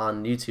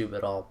YouTube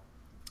at all.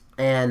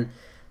 And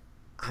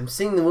I'm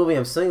seeing the movie.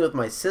 I'm sitting with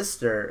my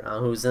sister,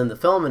 who's in the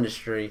film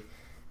industry,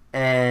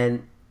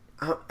 and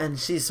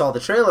she saw the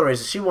trailer,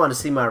 so she wanted to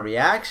see my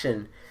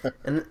reaction.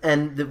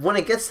 When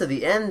it gets to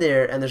the end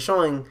there, and they're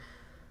showing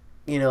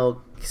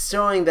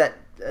that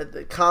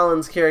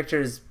Colin's character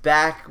is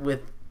back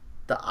with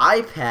the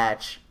eye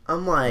patch,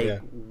 I'm like, Yeah.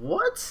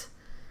 what?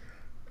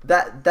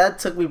 That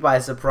took me by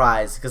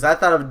surprise because I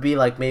thought it would be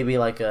like maybe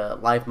like a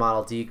life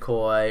model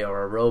decoy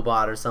or a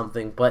robot or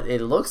something, but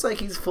it looks like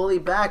he's fully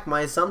back.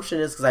 My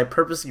assumption is because I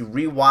purposely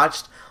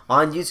rewatched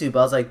on YouTube. I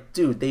was like,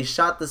 dude, they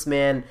shot this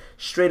man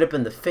straight up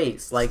in the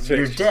face. Like,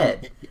 you're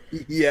dead.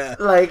 Yeah.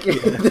 Like,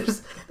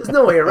 there's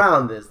no way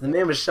around this. The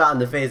man was shot in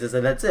the face. I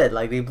said, that's it.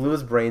 Like, they blew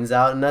his brains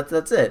out, and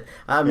that's it.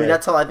 I mean, Yeah.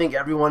 that's how I think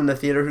everyone in the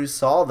theater who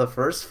saw the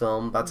first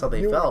film, that's how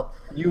they felt.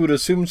 You would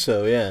assume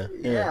so, yeah.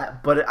 Yeah,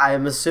 but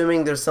I'm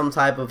assuming there's some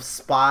type of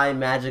spy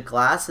magic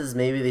glasses.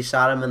 Maybe they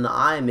shot him in the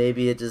eye.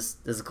 Maybe it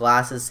just his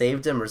glasses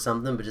saved him or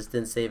something, but just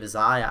didn't save his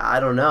eye. I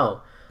don't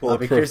know. I'll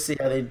be curious to see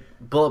how they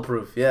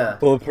bulletproof. Yeah.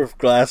 Bulletproof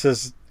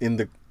glasses in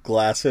the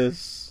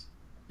glasses.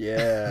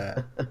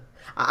 Yeah.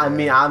 I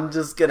mean, I'm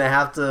just gonna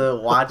have to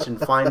watch and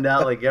find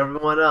out like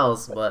everyone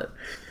else. But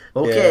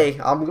okay,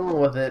 I'm going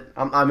with it.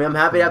 I'm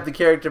happy to have the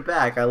character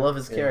back. I love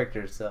his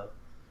character. So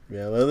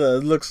Yeah,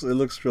 it looks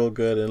real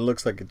good, and it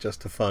looks like it's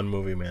just a fun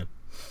movie, man.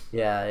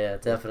 yeah,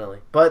 definitely.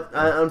 But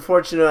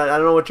unfortunately, I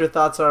don't know what your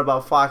thoughts are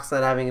about Fox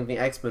not having anything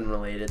X-Men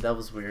related. That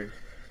was weird.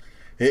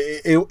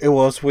 It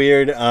was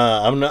weird.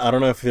 I don't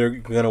know if they're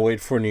gonna wait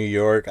for New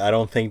York. I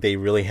don't think they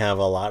really have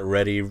a lot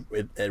ready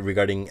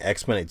regarding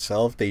X-Men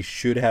itself. They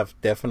should have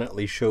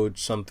definitely showed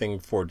something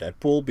for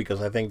Deadpool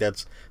because I think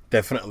that's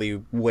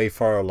definitely way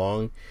far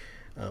along,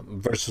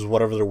 versus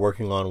whatever they're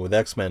working on with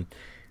X-Men.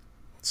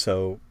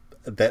 So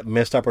that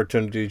missed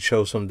opportunity to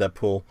show some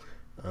Deadpool.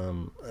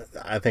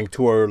 I think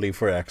too early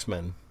for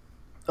X-Men.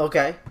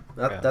 Okay,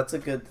 Yeah. that's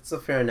a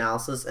fair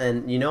analysis.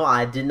 And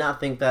I did not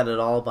think that at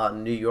all about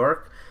New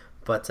York,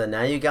 But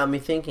now you got me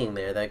thinking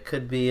there. That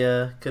could be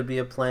a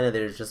plan of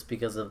theirs just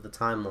because of the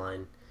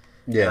timeline.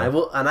 And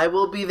I Yeah.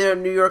 will be there at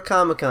New York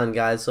Comic Con,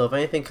 guys. So if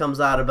anything comes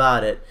out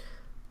about it,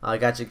 I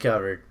got you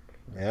covered.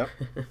 Yep.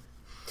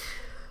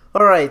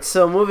 All right.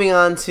 So moving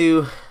on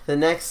to the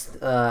next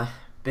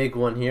big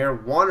one here,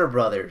 Warner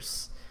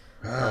Brothers.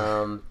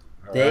 Um,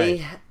 All right.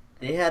 they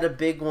they had a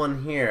big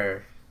one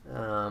here.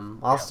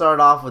 I'll start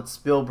off with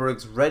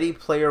Spielberg's Ready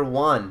Player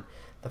One.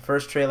 The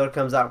first trailer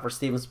comes out for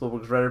Steven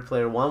Spielberg's Ready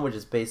Player One, which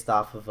is based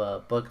off of a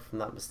book, if I'm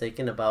not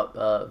mistaken, about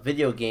a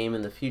video game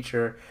in the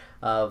future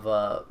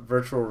of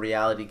virtual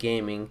reality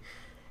gaming.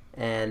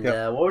 And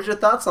Yep. what was your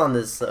thoughts on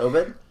this,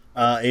 Obed?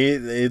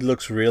 It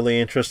looks really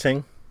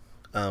interesting.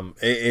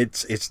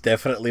 It's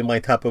definitely my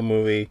type of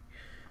movie.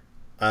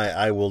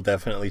 I will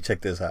definitely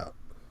check this out.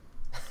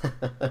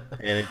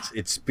 And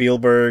it's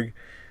Spielberg,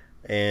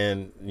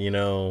 and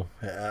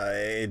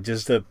it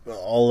just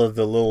all of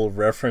the little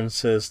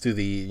references to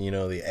the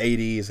the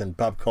 80s and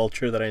pop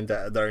culture that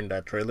are in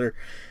that trailer.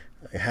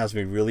 It has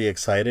me really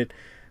excited.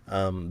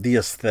 The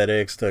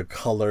aesthetics, the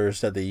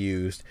colors that they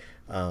used,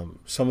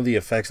 some of the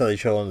effects that they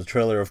show on the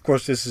trailer. Of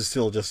course, this is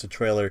still just a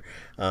trailer.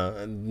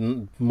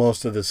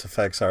 Most of these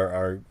effects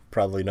are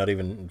probably not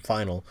even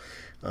final.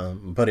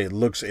 But it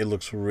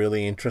looks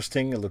really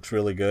interesting. It looks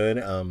really good.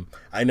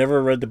 I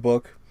never read the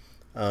book.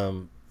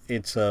 Um,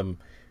 it's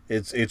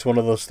it's one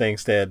of those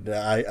things that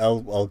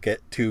I'll get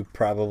to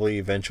probably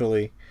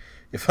eventually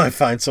if I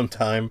find some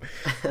time.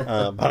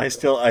 But I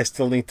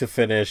still need to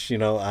finish.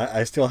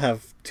 I still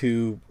have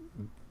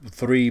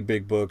three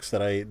big books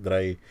that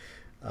I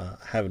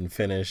haven't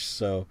finished.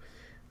 So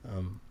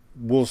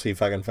we'll see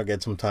if I can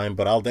get some time.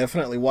 But I'll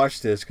definitely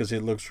watch this because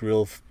it looks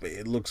real.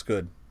 It looks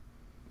good.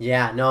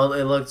 Yeah, no,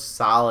 it looks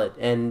solid,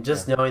 and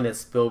just Yeah. knowing that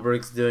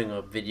Spielberg's doing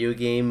a video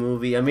game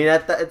movie. I mean,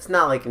 it's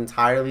not like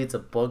entirely it's a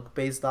book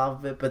based off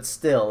of it, but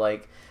still,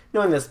 like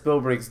knowing that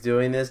Spielberg's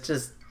doing this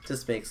just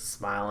makes a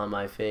smile on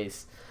my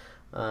face.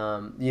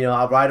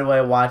 Right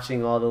away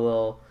watching all the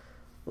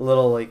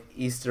little like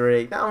Easter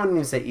egg. I wouldn't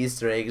even say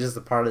Easter egg. It's just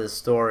a part of the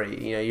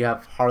story. You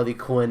have Harley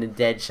Quinn and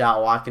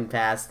Deadshot walking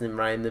past him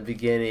right in the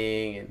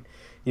beginning, and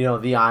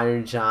the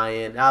Iron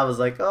Giant. I was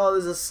like, oh,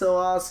 this is so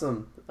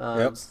awesome.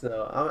 Yep.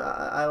 So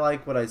I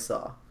like what I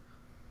saw.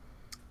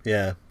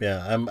 Yeah,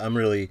 yeah.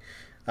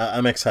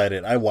 I'm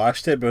excited. I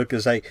watched it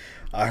because I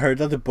heard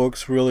that the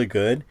book's really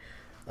good.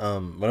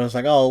 But I was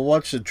like, oh, I'll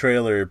watch the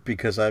trailer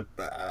because I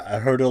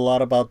heard a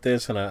lot about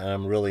this and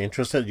I'm really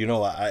interested.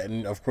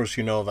 And of course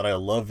that I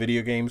love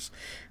video games.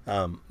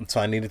 So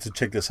I needed to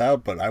check this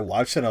out. But I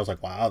watched it and I was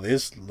like, wow,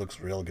 this looks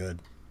real good.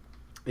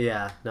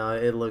 Yeah, no,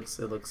 it looks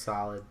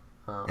solid.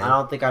 I Yep.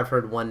 don't think I've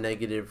heard one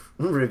negative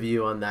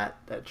review on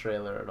that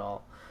trailer at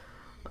all.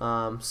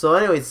 So,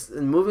 anyways,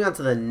 moving on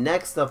to the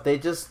next stuff,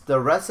 the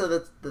rest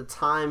of the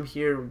time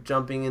here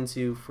jumping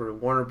into for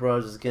Warner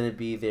Bros. Is going to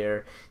be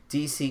their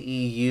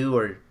DCEU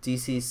or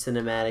DC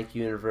Cinematic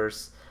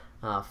Universe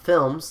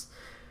films,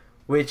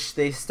 which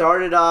they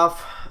started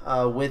off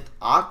with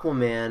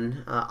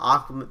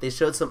Aquaman. They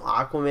showed some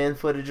Aquaman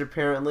footage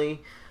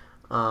apparently.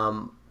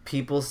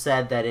 People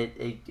said that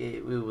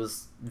it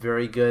was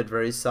very good,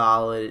 very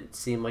solid. It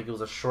seemed like it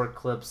was a short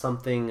clip,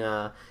 something.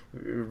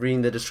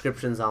 Reading the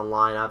descriptions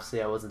online,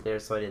 obviously I wasn't there,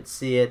 so I didn't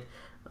see it,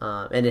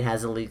 and it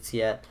hasn't leaked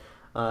yet.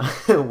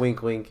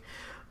 Wink, wink.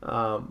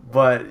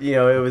 But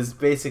it was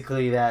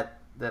basically that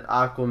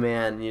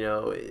Aquaman,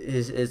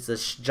 is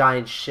a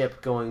giant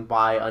ship going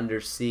by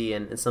undersea,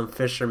 and some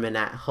fisherman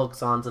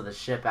hooks onto the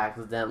ship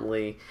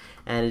accidentally,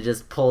 and it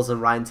just pulls him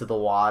right into the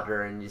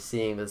water, and you're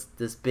seeing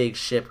this big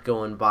ship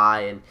going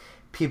by, and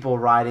people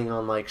riding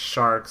on like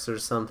sharks or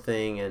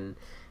something, and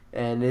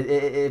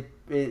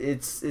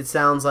it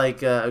sounds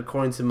like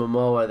according to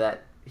Momoa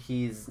that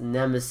his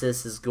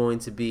nemesis is going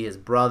to be his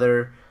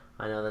brother.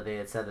 I know that they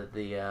had said that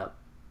the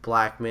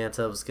Black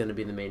Manta was going to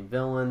be the main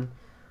villain.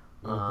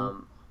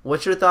 Hmm.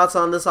 What's your thoughts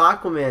on this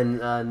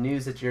Aquaman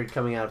news that you're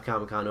coming out of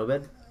Comic Con,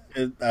 Obed?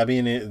 I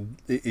mean,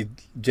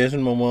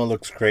 Jason Momoa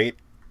looks great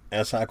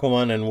as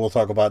Aquaman, and we'll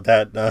talk about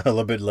that a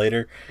little bit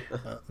later.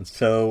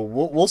 So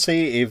we'll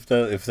see if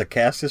the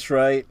cast is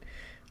right,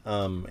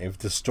 if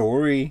the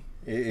story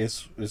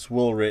is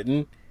well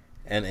written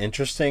and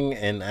interesting,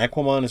 and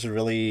Aquaman is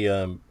really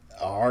a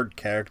hard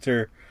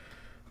character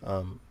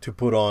to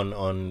put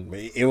on.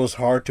 It was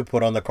hard to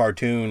put on the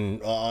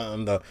cartoon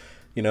on the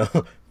you know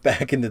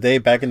back in the day,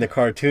 back in the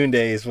cartoon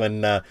days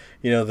when the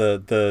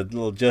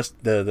little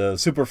just the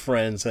Super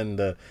Friends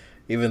and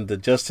even the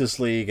Justice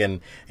League,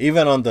 and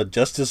even on the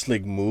Justice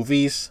League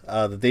movies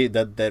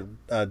that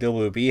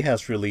WB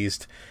has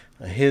released,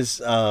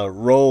 his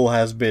role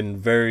has been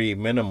very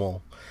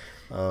minimal.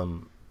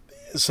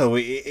 So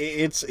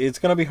it's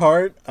gonna be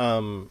hard.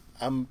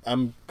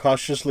 I'm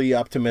cautiously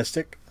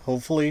optimistic.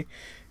 Hopefully,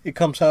 it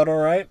comes out all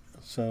right.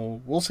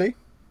 So we'll see.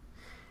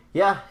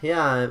 Yeah.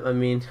 I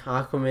mean,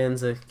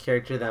 Aquaman's a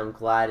character that I'm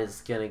glad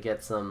is gonna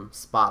get some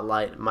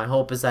spotlight. My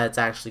hope is that it's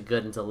actually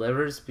good and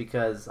delivers,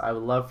 because I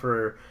would love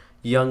for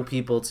young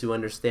people to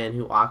understand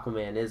who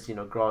Aquaman is.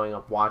 Growing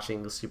up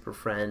watching the Super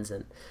Friends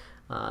and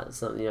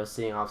some,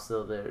 seeing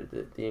also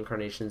the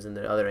incarnations in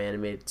the other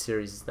animated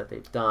series that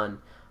they've done.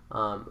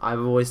 I've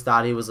always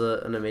thought he was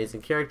an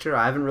amazing character.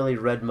 I haven't really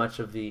read much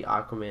of the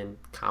Aquaman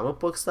comic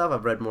book stuff.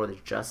 I've read more of the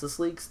Justice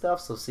League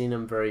stuff, so seen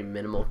him very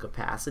minimal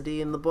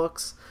capacity in the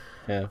books.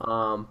 Yeah.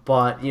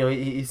 But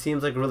he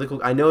seems like a really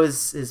cool. I know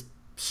his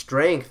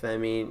strength. I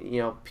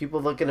mean,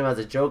 people look at him as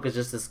a joke as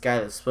just this guy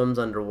that swims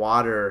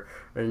underwater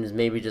and is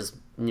maybe just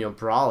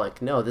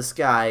brolic. No, this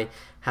guy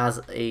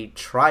has a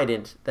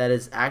trident that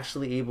is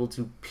actually able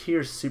to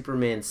pierce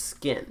Superman's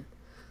skin.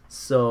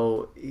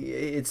 So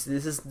this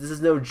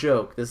is no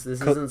joke. This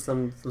isn't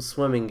some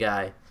swimming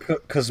guy.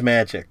 Cause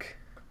magic.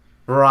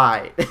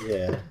 Right.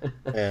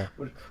 Yeah.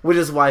 Which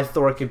is why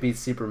Thor could beat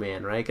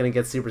Superman, right? Gonna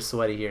get super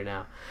sweaty here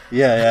now.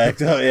 Yeah.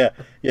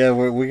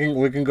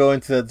 We can go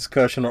into that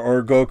discussion,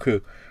 or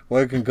Goku.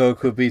 Why can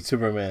Goku beat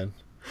Superman?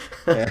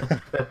 Yeah.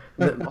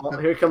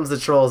 Here comes the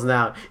trolls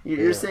now.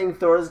 You're saying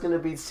Thor is gonna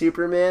beat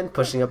Superman,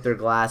 pushing up their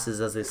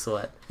glasses as they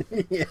sweat.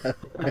 Yeah.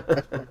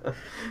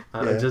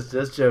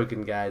 Just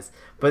joking, guys.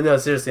 But no,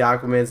 seriously,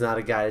 Aquaman's not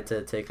a guy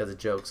to take as a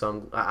joke.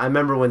 So I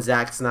remember when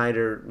Zack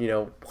Snyder,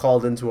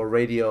 called into a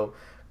radio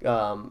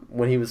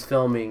when he was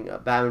filming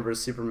Batman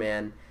vs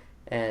Superman,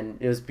 and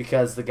it was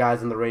because the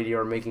guys on the radio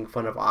were making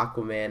fun of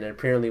Aquaman, and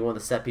apparently one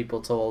of the set people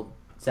told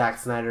Zack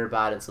Snyder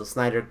about it. So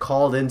Snyder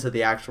called into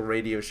the actual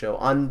radio show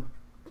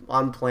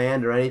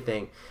unplanned or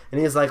anything, and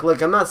he's like,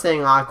 "Look, I'm not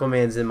saying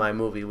Aquaman's in my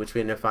movie," which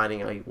we ended up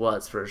finding out he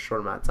was for a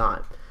short amount of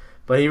time,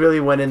 but he really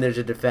went in there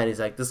to defend. He's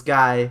like, this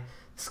guy's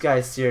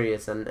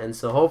serious, and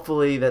so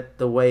hopefully that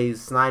the way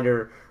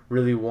Snyder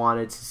really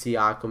wanted to see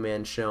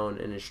Aquaman shown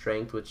in his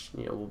strength, which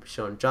will be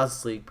shown in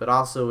Justice League, but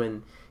also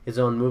in his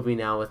own movie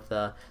now with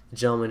the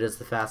gentleman who does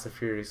the Fast and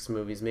Furious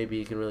movies. Maybe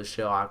he can really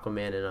show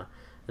Aquaman in an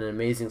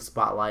amazing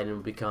spotlight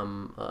and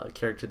become a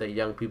character that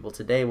young people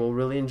today will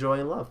really enjoy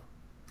and love.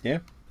 Yeah.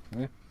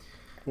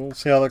 We'll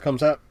see how that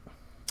comes out.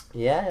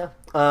 Yeah.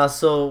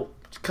 So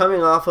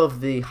coming off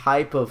of the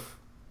hype of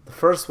the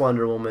first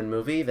Wonder Woman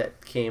movie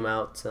that came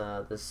out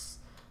this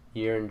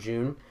year in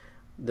June,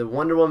 the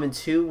Wonder Woman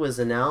 2 was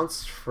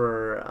announced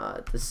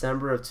for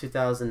December of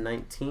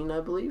 2019, I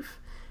believe,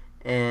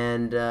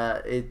 and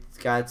it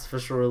got its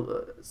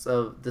official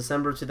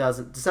December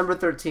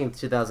 13th,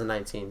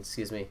 2019.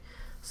 Excuse me.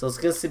 So it's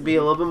going to be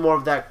a little bit more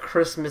of that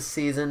Christmas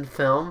season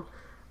film.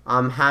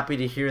 I'm happy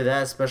to hear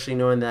that, especially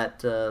knowing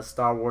that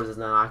Star Wars is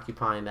not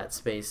occupying that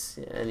space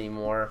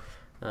anymore.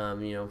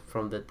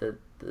 From the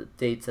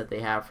dates that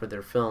they have for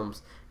their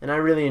films, and I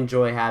really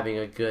enjoy having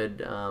a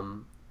good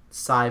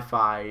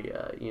sci-fi,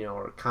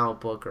 or comic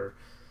book or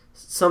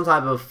some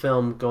type of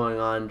film going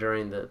on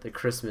during the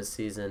Christmas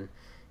season.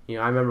 I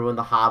remember when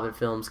the Hobbit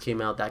films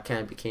came out, that kind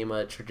of became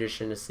a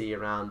tradition to see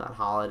around that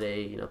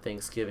holiday,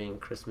 Thanksgiving,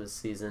 Christmas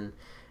season.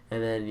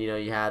 And then,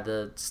 you had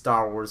the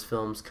Star Wars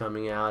films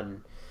coming out,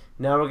 and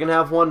now we're going to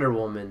have Wonder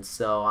Woman.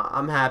 So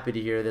I'm happy to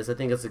hear this. I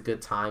think it's a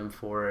good time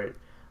for it.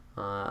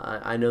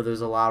 I know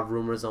there's a lot of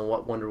rumors on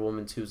what Wonder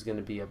Woman 2 is going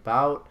to be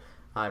about.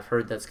 I've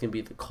heard that's going to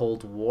be the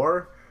Cold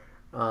War.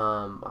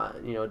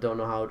 Don't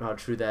know how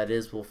true that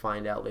is. We'll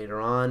find out later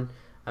on.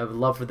 I would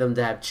love for them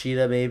to have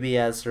Cheetah maybe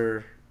as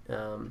her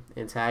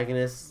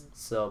antagonist.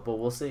 So, but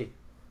we'll see.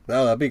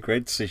 Oh, that'd be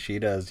great to see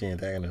Cheetah as the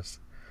antagonist.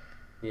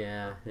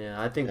 Yeah.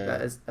 I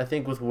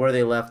think with where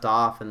they left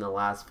off in the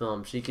last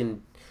film, she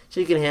can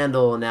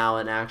handle now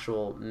an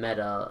actual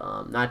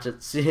meta. Not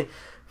just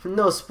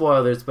no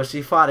spoilers, but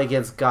she fought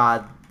against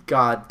God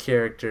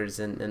characters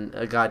and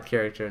a God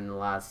character in the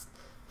last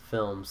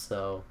film.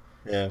 So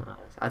yeah,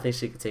 I think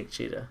she could take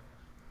Cheetah.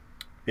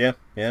 Yeah.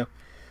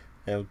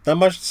 Not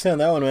much to say on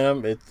that one,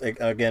 man. It's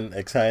again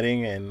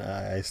exciting, and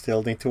I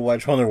still need to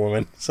watch Wonder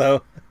Woman.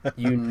 So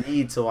you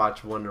need to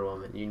watch Wonder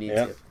Woman. You need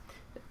to.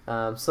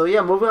 So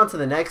yeah, moving on to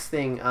the next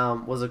thing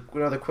was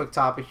another quick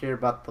topic here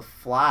about the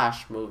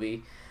Flash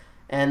movie,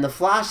 and the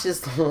Flash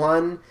is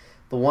the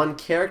one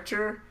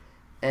character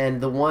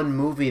and the one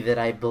movie that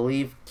I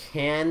believe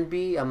can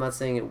be, I'm not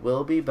saying it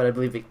will be, but I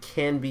believe it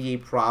can be a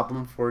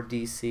problem for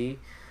DC.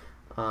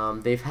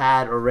 They've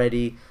had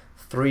already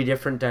 3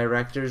 different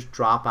directors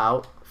drop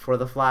out for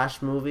the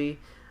Flash movie.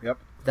 Yep.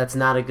 That's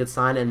not a good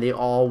sign, and they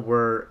all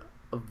were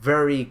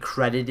very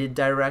credited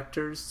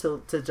directors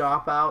to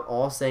drop out,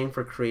 all saying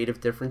for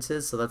creative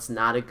differences, so that's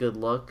not a good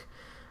look.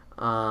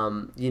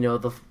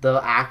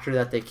 The actor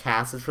that they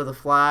casted for the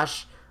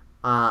Flash,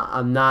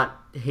 I'm not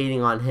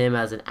hating on him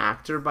as an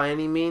actor by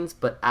any means,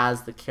 but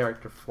as the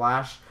character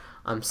Flash,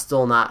 I'm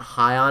still not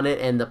high on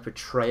it, and the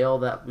portrayal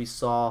that we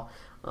saw,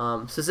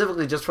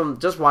 specifically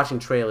just watching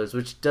trailers,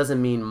 which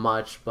doesn't mean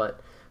much,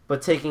 but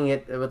taking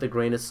it with a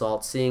grain of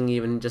salt, seeing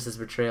even just his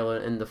portrayal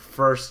in the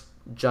first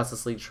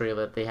Justice League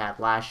trailer that they had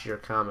last year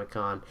at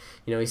Comic-Con,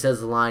 he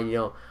says the line,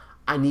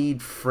 I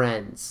need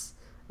friends,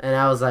 and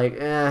I was like,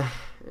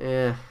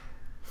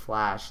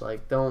 Flash,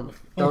 like don't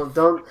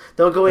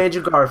go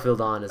Andrew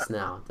Garfield on us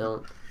now.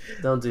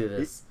 Don't do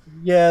this.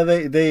 Yeah,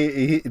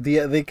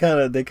 they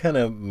kind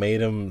of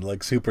made him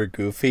like super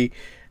goofy,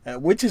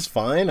 which is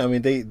fine. I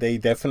mean, they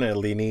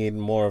definitely need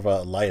more of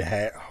a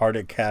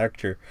light-hearted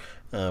character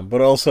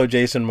But also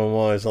Jason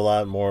Momoa is a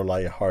lot more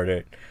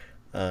lighthearted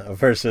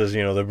versus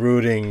the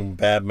brooding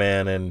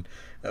Batman, and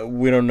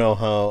we don't know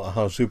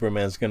how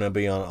Superman's gonna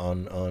be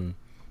on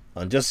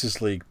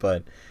Justice League,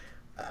 but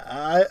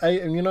I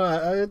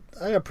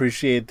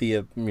appreciate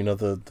the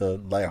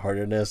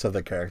lightheartedness of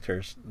the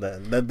characters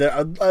that they're,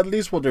 at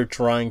least what they're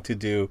trying to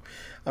do.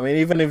 I mean,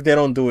 even if they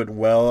don't do it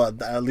well,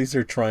 at least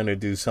they're trying to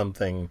do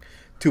something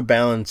to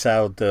balance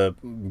out the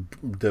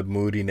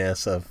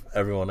moodiness of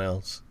everyone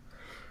else.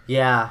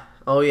 Yeah.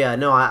 Oh yeah.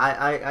 No,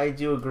 I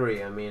do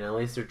agree. I mean, at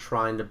least they're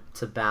trying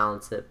to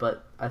balance it.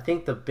 But I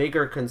think the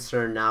bigger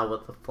concern now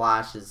with the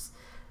Flash is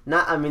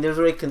not. I mean,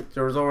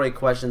 there was already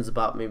questions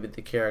about maybe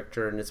the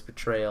character and his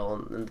portrayal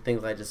and the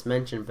things I just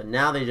mentioned. But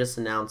now they just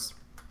announced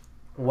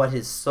what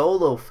his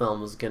solo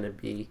film is going to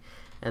be,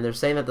 and they're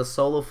saying that the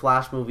solo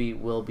Flash movie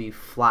will be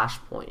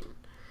Flashpoint,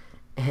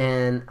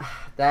 and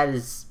that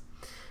is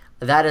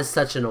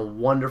such a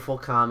wonderful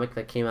comic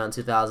that came out in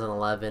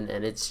 2011,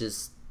 and it's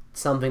just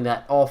something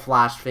that all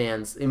Flash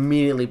fans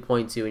immediately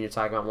point to when you're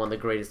talking about one of the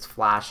greatest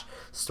Flash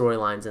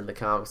storylines in the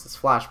comics. It's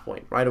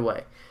Flashpoint right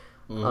away.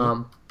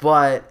 Mm-hmm.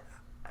 But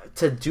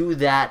to do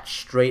that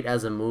straight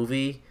as a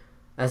movie,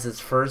 as his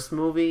first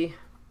movie,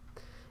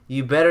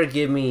 you better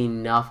give me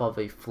enough of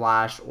a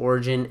Flash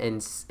origin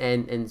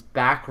and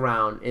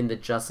background in the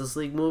Justice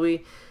League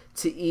movie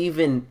to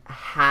even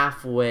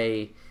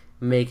halfway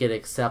make it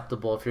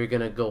acceptable if you're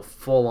going to go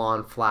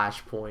full-on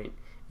Flashpoint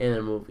in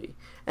a movie.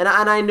 And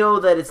I know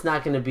that it's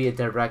not going to be a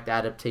direct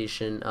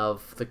adaptation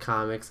of the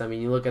comics. I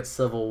mean, you look at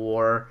Civil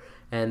War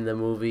and the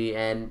movie,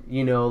 and,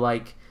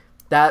 like,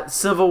 that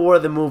Civil War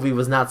the movie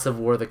was not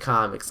Civil War the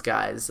comics,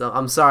 guys. So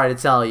I'm sorry to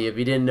tell you if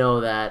you didn't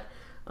know that.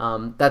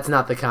 That's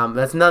not the comic.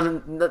 That's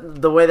not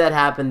the way that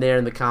happened there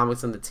in the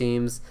comics and the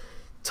teams.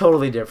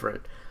 Totally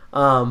different.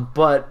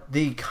 But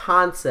the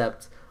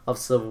concept of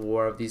Civil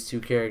War, of these two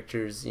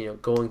characters,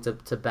 going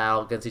to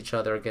battle against each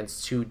other,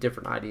 against two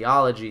different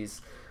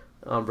ideologies,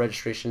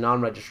 registration,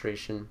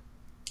 non-registration,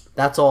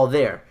 that's all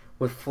there.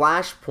 With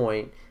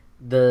Flashpoint,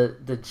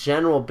 the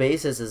general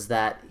basis is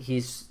that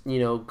he's,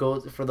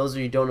 for those of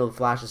you who don't know the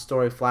Flash's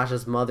story,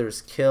 Flash's mother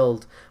is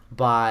killed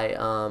by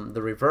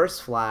the Reverse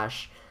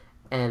Flash,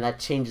 and that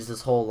changes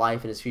his whole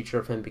life and his future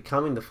of him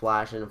becoming the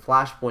Flash. And in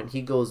Flashpoint,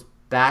 he goes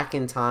back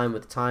in time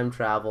with time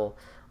travel,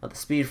 the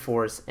Speed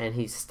Force, and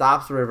he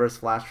stops the Reverse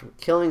Flash from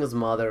killing his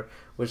mother,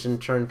 which in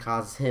turn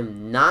causes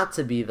him not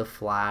to be the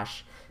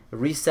Flash,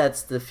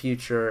 resets the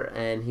future,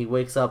 and he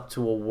wakes up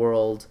to a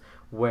world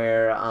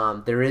where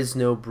there is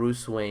no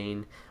Bruce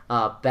Wayne.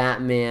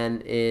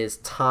 Batman is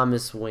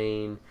Thomas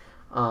Wayne.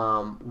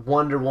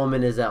 Wonder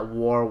Woman is at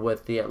war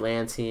with the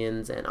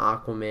Atlanteans and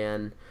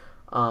Aquaman.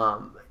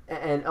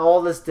 And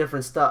all this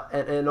different stuff,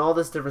 and all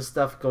this different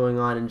stuff going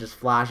on in just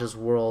Flash's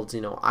world.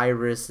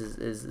 Iris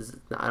is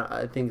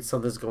I think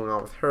something's going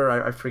on with her.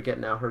 I forget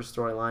now her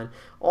storyline.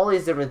 All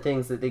these different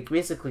things that they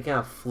basically kind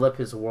of flip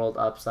his world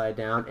upside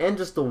down, and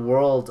just the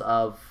world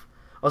of.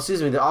 Oh,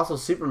 excuse me. Also,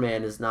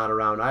 Superman is not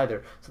around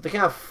either, so they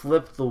kind of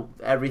flip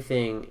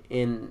everything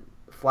in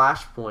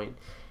Flashpoint.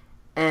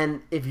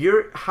 And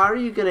how are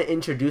you going to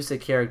introduce a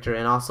character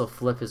and also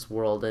flip his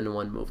world in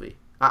one movie?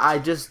 I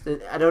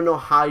don't know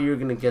how you're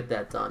gonna get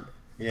that done.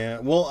 Yeah,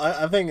 well,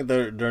 I think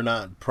they're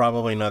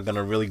probably not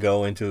gonna really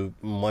go into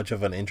much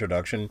of an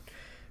introduction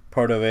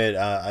part of it.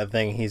 I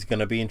think he's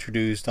gonna be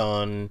introduced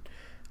on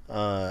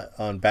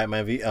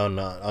Batman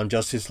on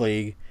Justice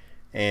League,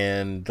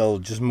 and they'll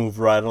just move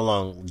right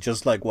along,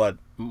 just like what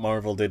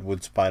Marvel did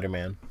with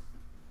Spider-Man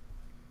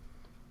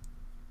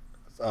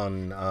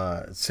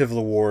on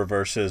Civil War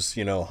versus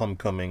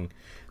Homecoming.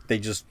 They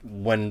just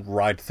went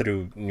right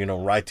through,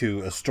 right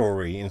to a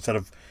story instead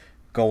of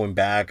going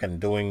back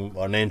and doing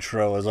an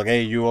intro. It's like,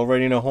 hey, you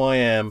already know who I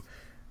am.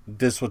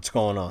 This is what's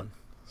going on.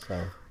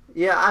 So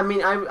yeah, I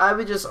mean, I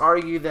would just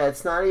argue that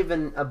it's not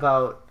even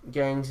about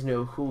getting to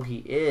know who he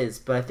is,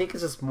 but I think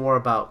it's just more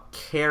about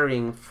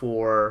caring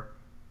for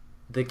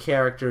the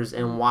characters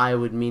and why it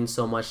would mean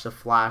so much to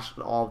Flash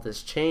and all of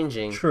this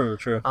changing. True.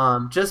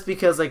 Just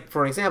because, like,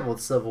 for example,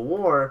 with Civil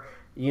War,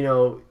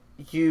 you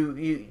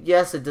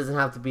yes, it doesn't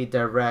have to be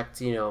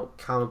direct,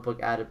 comic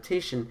book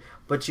adaptation,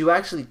 but you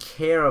actually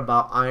care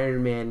about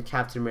Iron Man,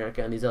 Captain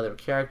America, and these other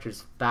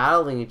characters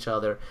battling each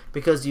other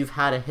because you've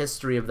had a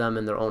history of them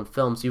in their own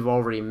films. You've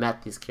already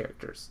met these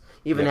characters.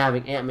 Even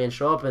having Ant-Man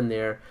show up in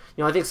there,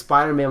 I think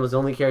Spider-Man was the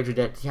only character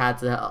that had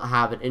to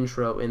have an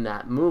intro in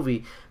that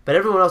movie, but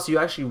everyone else you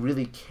actually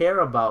really care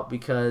about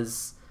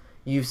because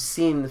you've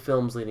seen the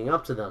films leading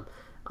up to them.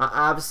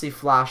 Obviously,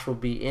 Flash will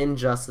be in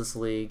Justice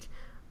League,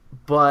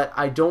 but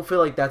I don't feel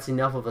like that's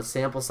enough of a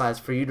sample size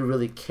for you to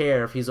really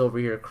care if he's over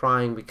here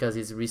crying because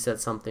he's reset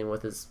something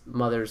with his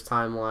mother's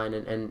timeline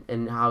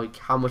and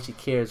how much he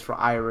cares for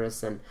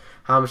Iris and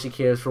how much he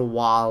cares for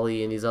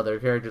Wally and these other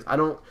characters.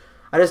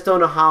 I just don't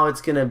know how it's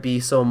going to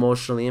be so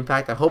emotionally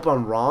impacted. I hope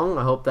I'm wrong.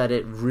 I hope that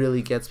it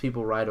really gets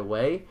people right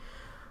away.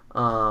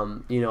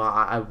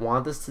 I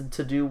want this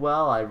to do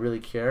well. I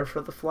really care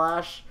for the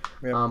Flash.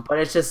 Yep. But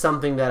it's just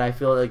something that I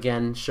feel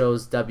again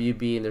shows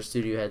WB and their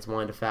studio heads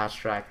wanting to fast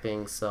track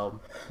things. So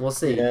we'll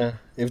see. Yeah,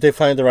 if they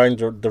find the right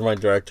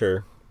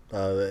director,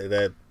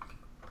 that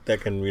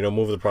can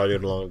move the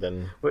project along,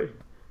 then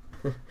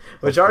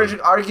Which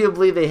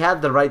arguably they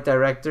had the right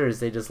directors,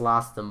 they just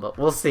lost them. But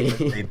we'll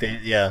see.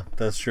 yeah,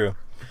 that's true.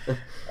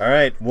 All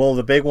right, well,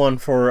 the big one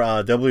for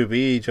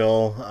WB,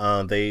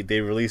 Joel,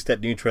 they released that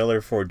new trailer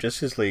for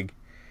Justice League,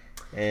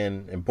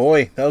 and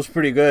boy, that was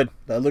pretty good.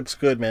 That looks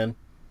good, man.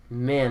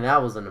 Man,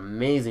 that was an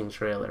amazing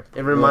trailer.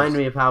 It reminded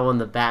me of how when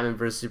the Batman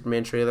vs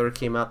Superman trailer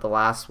came out, the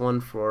last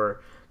one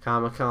for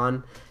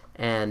Comic-Con,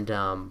 and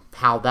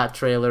how that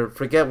trailer,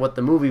 forget what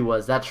the movie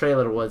was, that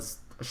trailer was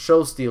a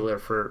show stealer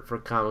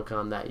for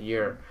Comic-Con that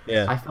year.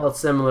 Yeah. I felt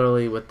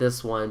similarly with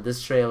this one.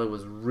 This trailer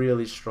was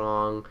really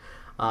strong.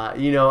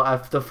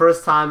 The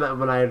first time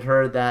when I had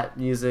heard that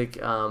music,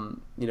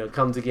 come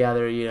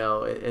together,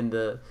 in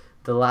the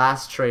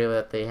last trailer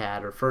that they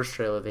had, or first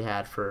trailer they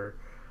had for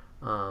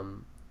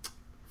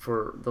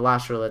the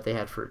last trailer that they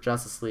had for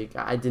Justice League,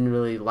 I didn't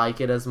really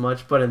like it as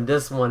much, but in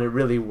this one it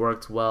really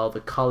worked well. The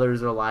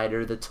colors are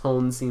lighter, the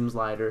tone seems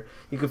lighter.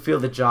 You could feel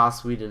the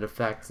Joss Whedon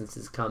effect since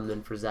he's come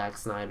in for Zack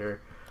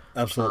Snyder.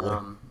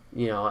 Absolutely.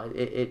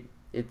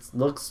 It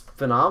looks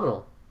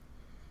phenomenal.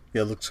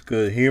 Yeah, it looks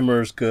good.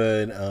 Humor's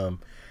good.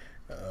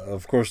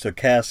 Of course, the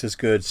cast is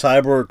good.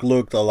 Cyborg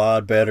looked a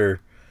lot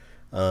better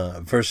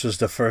versus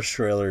the first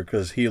trailer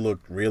because he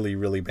looked really,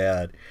 really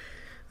bad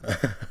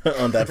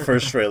on that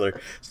first trailer.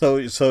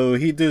 So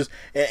he does,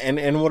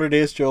 and what it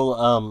is,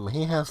 Joel.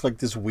 He has like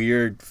this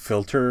weird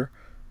filter,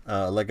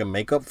 like a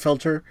makeup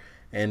filter,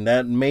 and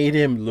that made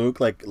him look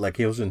like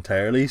he was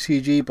entirely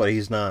CG, but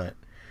he's not.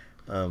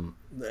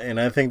 And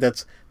I think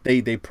that's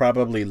they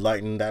probably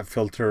lightened that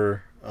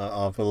filter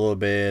off a little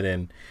bit,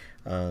 and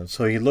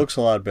so he looks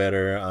a lot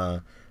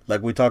better.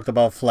 Like we talked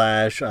about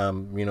Flash,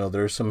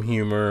 there's some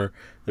humor.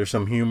 There's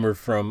some humor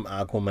from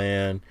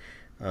Aquaman.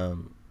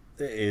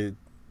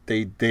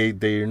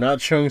 They're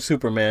not showing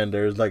Superman.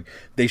 There's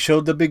they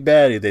showed the big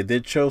baddie. They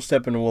did show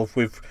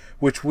Steppenwolf,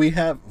 which we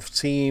have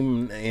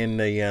seen in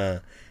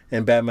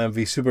in Batman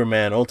v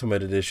Superman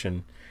Ultimate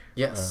Edition.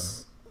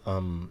 Yes.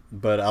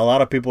 But a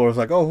lot of people are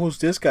like, "Oh, who's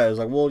this guy?" I was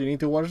like, "Well, you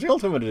need to watch the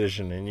Ultimate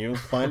Edition, and you'll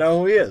find out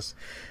who he is."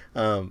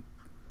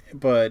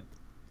 But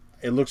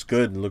it looks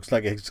good. It looks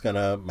like it's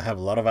gonna have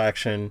a lot of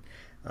action.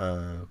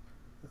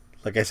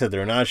 Like I said,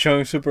 they're not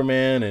showing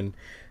Superman,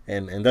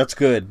 and that's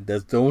good.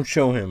 Don't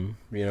show him.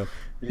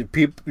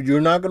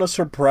 You're not gonna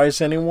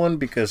surprise anyone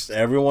because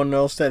everyone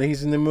knows that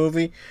he's in the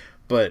movie.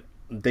 But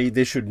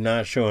they should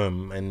not show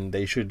him, and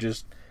they should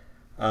just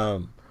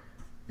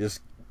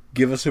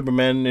give a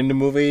Superman in the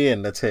movie,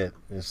 and that's it.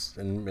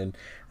 And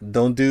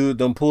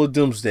don't pull a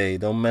Doomsday.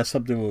 Don't mess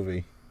up the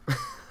movie.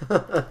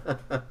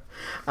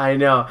 I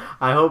know.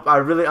 I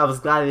was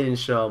glad they didn't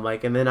show him.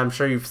 And then I'm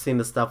sure you've seen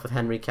the stuff with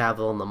Henry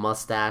Cavill and the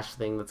mustache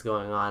thing that's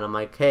going on. I'm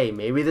like, hey,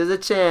 maybe there's a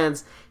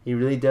chance he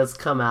really does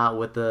come out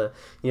with the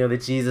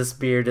Jesus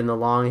beard and the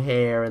long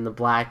hair and the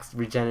black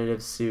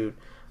regenerative suit.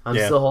 I'm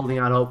still holding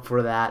out hope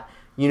for that.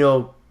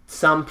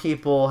 Some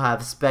people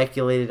have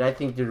speculated. I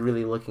think they're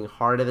really looking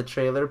hard at the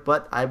trailer,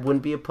 but I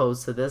wouldn't be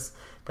opposed to this.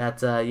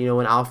 That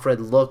when Alfred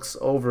looks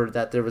over,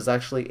 that there was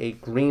actually a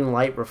green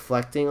light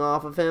reflecting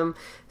off of him.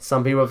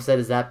 Some people have said,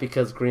 is that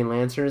because Green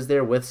Lantern is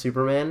there with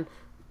Superman?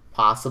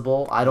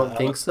 Possible. I don't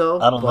think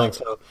so. I don't think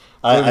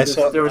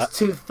so. There was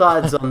two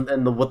thuds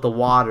with the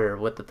water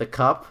with the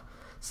cup,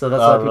 so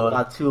that's why people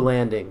got two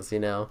landings.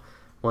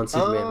 One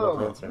Superman,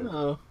 one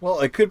Lantern.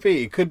 Well, it could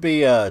be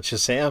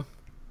Shazam.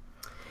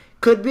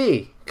 Could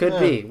be.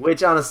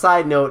 Which, on a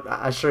side note,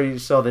 I'm sure you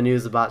saw the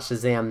news about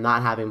Shazam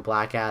not having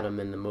Black Adam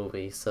in the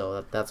movie,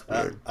 so that's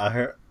weird. I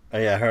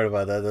heard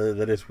about that.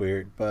 That is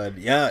weird, but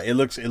yeah, it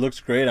looks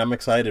great. I'm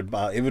excited.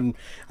 Even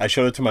I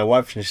showed it to my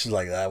wife, and she's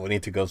like, "We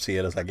need to go see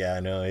it." I was like, "Yeah, I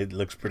know. It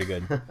looks pretty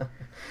good."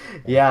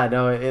 Yeah,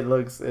 no, it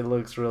looks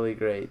really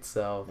great.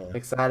 So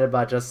excited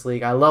about Justice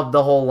League. I love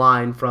the whole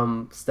line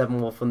from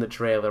Steppenwolf in the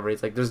trailer where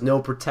he's like, "There's no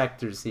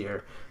protectors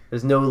here.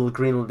 There's no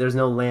green. There's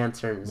no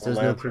lanterns. There's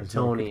no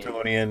Kryptonian."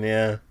 Kryptonian,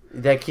 yeah.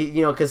 That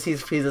because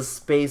he's a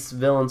space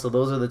villain, so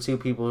those are the two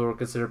people who are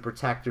considered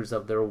protectors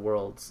of their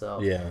world.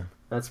 So yeah,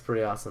 that's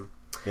pretty awesome.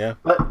 Yeah.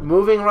 But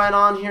moving right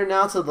on here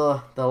now to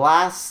the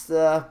last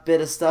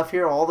bit of stuff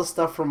here, all the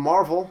stuff from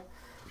Marvel.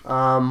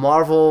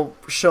 Marvel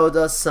showed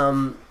us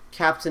some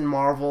Captain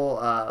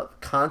Marvel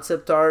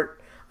concept art.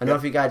 I don't know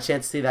if you got a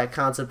chance to see that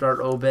concept art,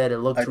 Obed. It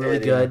looked really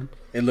good.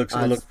 It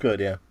looked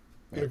good, yeah.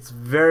 It's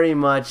very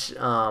much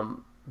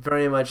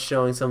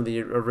showing some of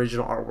the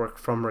original artwork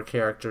from her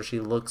character. She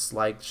looks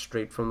like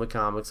straight from the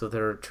comics with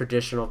her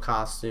traditional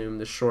costume,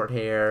 the short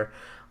hair.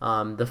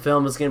 The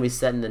film is going to be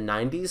set in the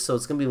 90s, so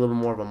it's going to be a little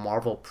bit more of a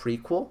Marvel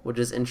prequel, which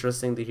is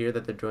interesting to hear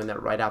that they're doing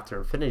that right after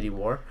Infinity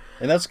War.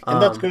 And that's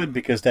good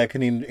because that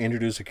can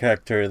introduce a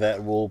character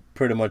that will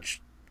pretty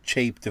much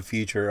shape the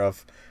future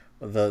of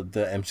the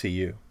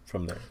MCU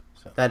from there.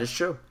 So. That is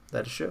true.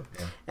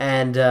 Yeah.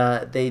 And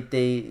they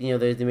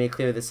made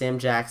clear that Sam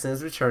Jackson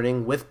is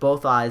returning with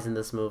both eyes in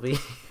this movie.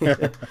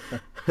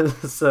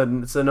 So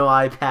no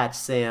eye patch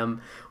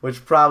Sam,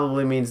 which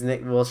probably means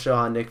Nick will show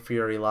how Nick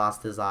Fury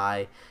lost his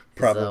eye.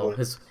 Probably.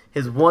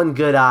 His one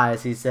good eye,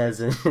 as he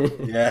says in,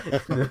 Yeah.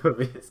 in the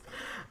movies.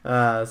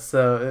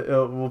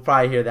 We'll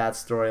probably hear that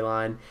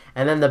storyline.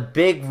 And then the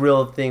big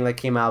real thing that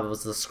came out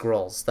was the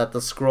Skrulls. That the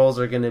Skrulls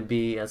are going to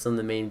be some of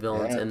the main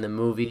villains Yeah. in the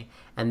movie.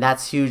 And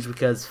that's huge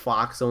because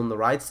Fox owned the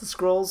rights to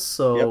Skrulls. Yep.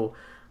 So,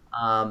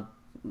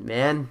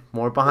 man,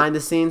 more behind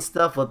the scenes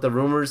stuff. Let the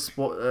rumors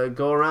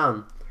go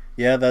around.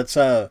 Yeah, that's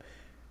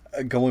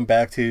going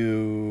back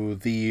to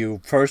the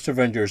first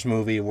Avengers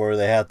movie where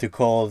they had to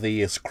call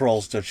the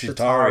Skrulls the Chitauri.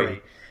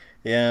 Chitauri.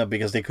 Yeah,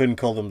 because they couldn't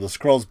call them the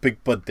Skrulls,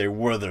 but they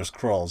were the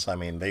Skrulls. I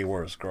mean, they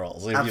were Skrulls.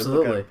 If you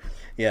look Absolutely.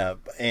 yeah,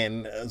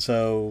 and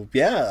so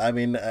yeah, I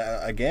mean,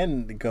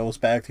 again, it goes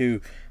back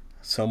to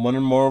someone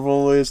in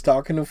Marvel is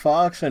talking to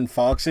Fox, and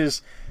Fox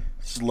is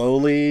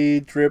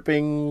slowly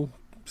dripping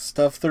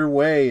stuff their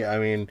way. I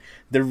mean,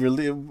 they're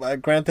really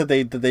granted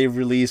they've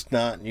released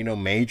not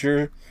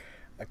major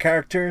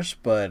characters,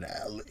 but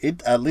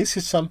it at least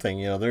it's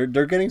something.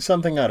 They're getting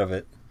something out of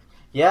it.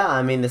 Yeah,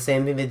 I mean the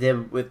same thing they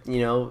did with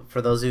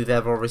for those of you that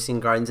have already seen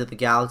Guardians of the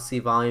Galaxy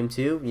Volume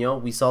 2,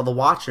 we saw the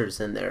Watchers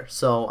in there.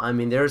 So I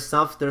mean there's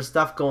stuff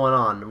going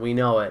on. We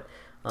know it.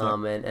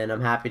 And I'm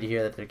happy to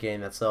hear that they're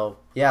getting that. So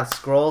yeah,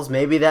 Skrulls,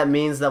 maybe that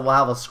means that we'll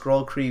have a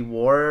Skrull Kree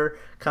War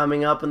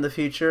coming up in the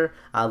future.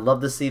 I'd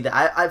love to see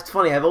that. It's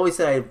funny, I've always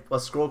said a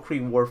Skrull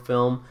Kree War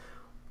film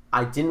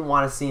I didn't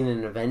want to see in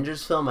an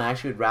Avengers film. I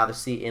actually would rather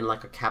see in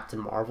like a Captain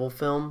Marvel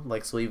film,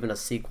 so even a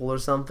sequel or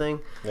something.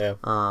 Yeah.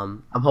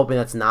 I'm hoping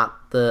that's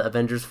not the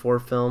Avengers 4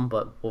 film,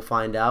 but we'll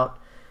find out.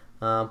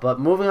 But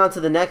moving on to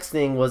the next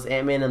thing was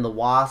Ant-Man and the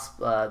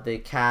Wasp. They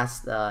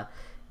cast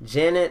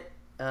Janet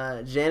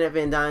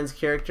Van Dyne's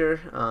character,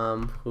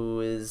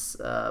 who is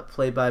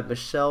played by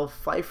Michelle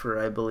Pfeiffer,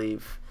 I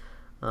believe.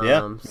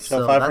 Yeah,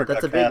 Michelle Pfeiffer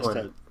that's got a big casted.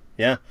 one.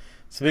 Yeah,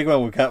 it's a big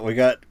one. We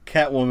got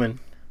Catwoman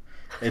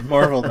in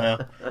Marvel now.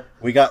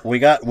 we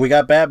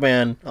got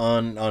Batman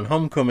on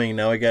Homecoming.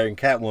 Now we got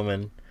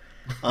Catwoman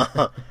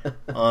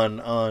on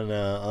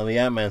the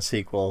Ant-Man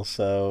sequel.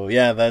 So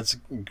yeah, that's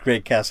a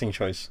great casting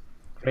choice.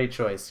 Great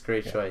choice.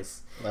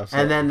 Absolutely.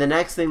 And then the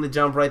next thing to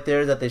jump right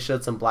there is that they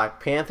showed some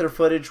Black Panther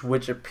footage,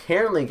 which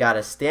apparently got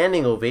a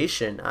standing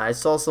ovation. I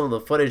saw some of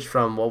the footage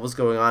from what was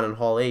going on in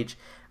Hall H.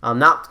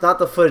 Not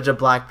the footage of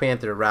Black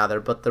Panther, rather,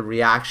 but the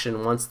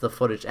reaction once the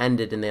footage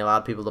ended and they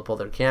allowed people to pull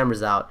their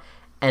cameras out.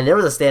 And there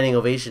was a standing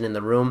ovation in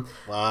the room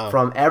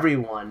from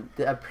everyone.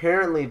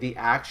 Apparently, the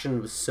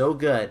action was so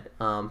good.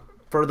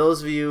 For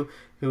those of you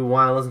who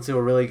want to listen to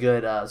a really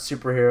good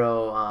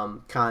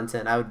superhero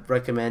content, I would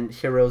recommend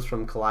Heroes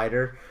from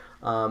Collider.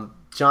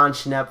 John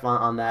Schnepp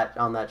on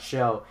that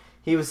show,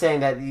 he was saying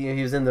that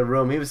he was in the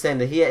room. He was saying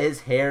that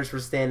his hairs were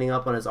standing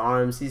up on his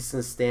arms. He's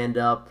gonna stand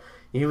up.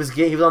 He was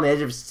on the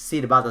edge of his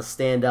seat about to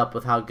stand up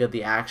with how good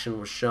the action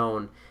was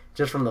shown,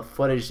 just from the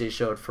footage they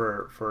showed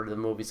for the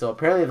movie. So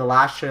apparently the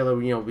last trailer,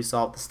 we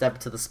saw the step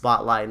to the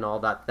spotlight and all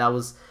that. That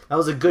was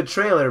a good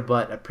trailer,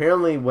 but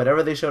apparently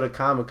whatever they showed at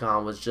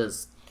Comic-Con was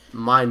just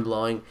mind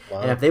blowing.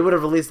 Wow. And if they would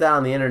have released that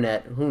on the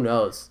internet, who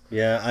knows?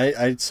 Yeah,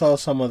 I saw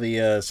some of the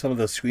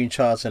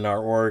screenshots and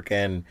artwork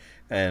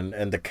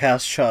and the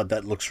cast shot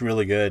that looks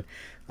really good.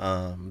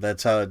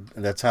 That's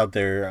out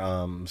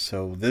there.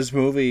 So this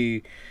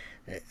movie,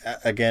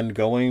 again,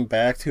 going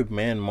back to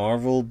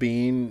Marvel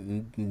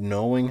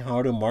knowing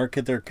how to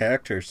market their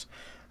characters.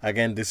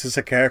 Again, this is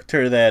a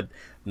character that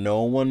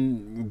no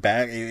one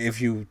back.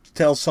 If you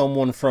tell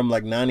someone from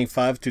like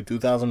 95 to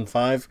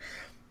 2005,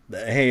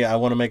 hey, I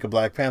want to make a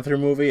Black Panther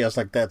movie, I was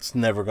like, that's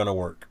never gonna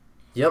work.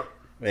 Yep.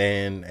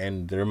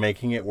 And they're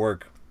making it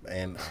work.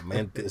 And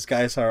man, these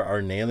guys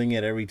are nailing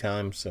it every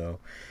time. So,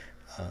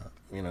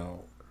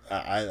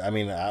 I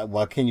mean,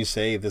 what can you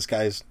say? These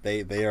guys,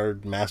 they are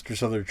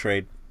masters of their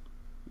trade.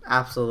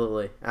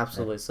 Absolutely.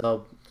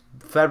 So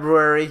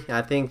February,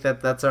 I think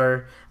that's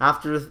our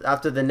after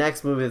the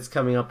next movie that's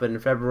coming up in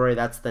February.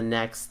 That's the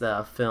next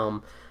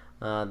film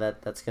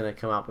that's gonna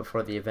come out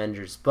before the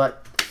Avengers.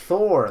 But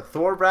Thor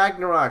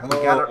Ragnarok.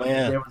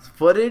 There was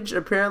footage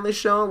apparently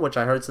shown, which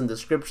I heard some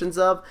descriptions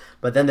of.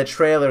 But then the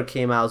trailer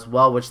came out as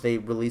well, which they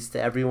released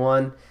to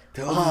everyone.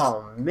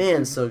 Oh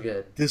man, so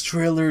good. This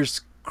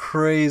trailer's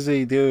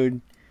crazy,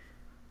 dude.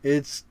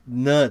 It's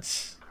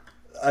nuts.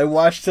 I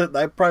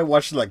probably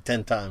watched it like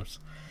 10 times.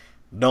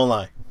 Don't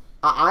lie.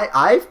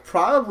 I've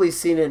probably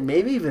seen it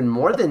maybe even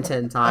more than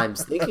 10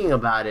 times thinking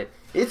about it.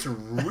 It's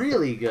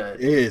really good.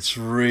 It's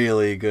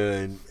really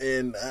good.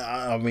 And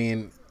I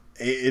mean,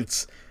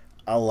 it's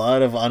a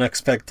lot of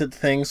unexpected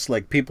things.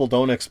 Like, people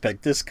don't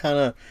expect this kind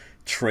of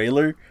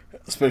trailer,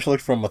 especially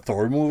from a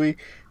Thor movie.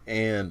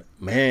 And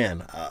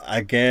man,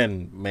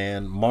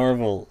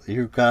 Marvel,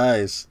 you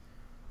guys,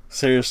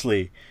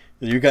 seriously,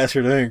 you guys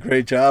are doing a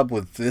great job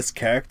with these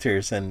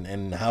characters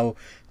and how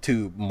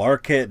to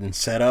market and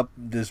set up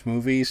these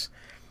movies.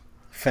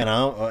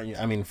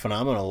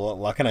 Phenomenal.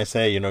 What can I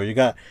say? You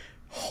got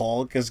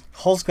Hulk's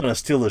gonna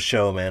steal the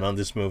show, man, on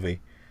this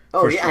movie.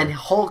 Oh for yeah, and sure.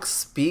 Hulk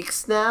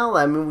speaks now.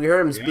 I mean, we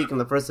heard him Yeah, speak in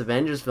the first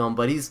Avengers film,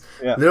 but he's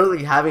yeah.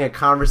 literally having a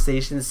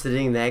conversation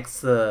sitting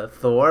next to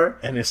Thor.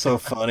 And it's so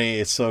funny.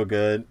 It's so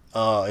good.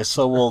 It's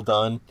so well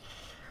done.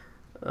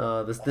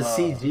 The Uh,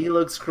 CG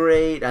looks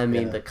great. I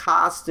mean, yeah, the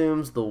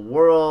costumes, the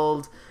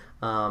world,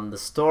 the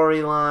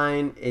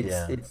storyline. It's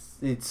yeah. it's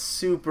it's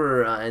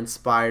super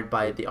inspired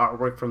by the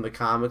artwork from the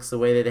comics. The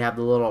way that they have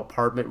the little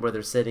apartment where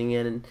they're sitting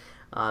in, and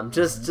Mhm.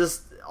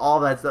 just all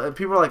that stuff.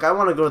 People are like, I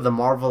want to go to the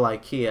Marvel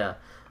IKEA.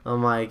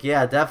 I'm like,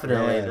 yeah,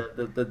 definitely.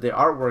 Yeah. The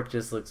artwork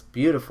just looks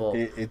beautiful.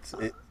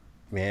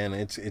 Man,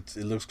 it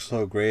looks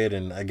so great,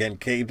 and again,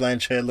 Kate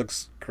Blanchett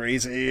looks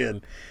crazy,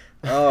 and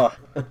oh,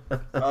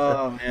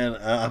 oh man,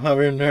 I'm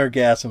having an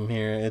orgasm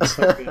here. It's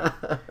so good.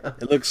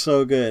 It looks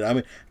so good. I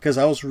mean, because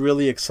I was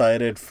really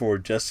excited for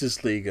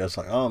Justice League. I was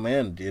like, oh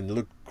man, it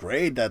looked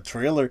great. That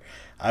trailer.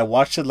 I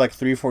watched it like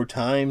 3, 4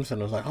 times,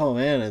 and I was like, oh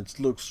man, it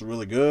looks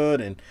really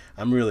good, and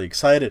I'm really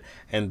excited.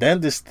 And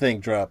then this thing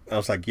dropped. I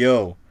was like,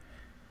 yo,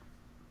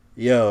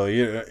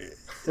 you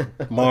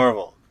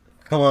Marvel.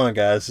 Come on,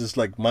 guys. It's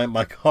like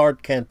my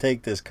heart can't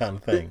take this kind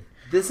of thing.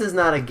 This is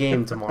not a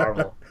game to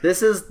Marvel.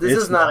 This is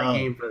It's not a not.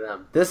 game for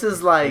them. This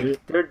is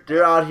like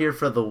they're out here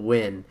for the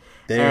win,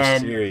 They're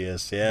and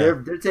serious, yeah.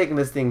 they're taking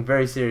this thing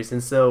very serious.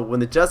 And so when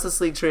the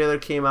Justice League trailer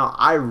came out,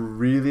 I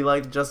really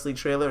liked the Justice League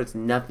trailer. It's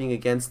nothing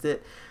against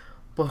it,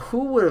 but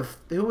who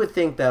would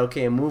think that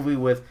okay, a movie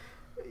with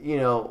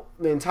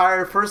the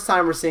entire first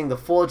time we're seeing the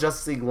full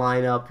Justice League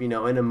lineup,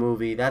 in a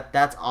movie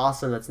that's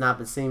awesome. That's not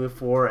been seen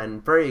before,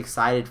 and very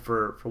excited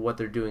for what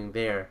they're doing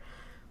there.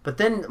 But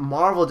then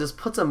Marvel just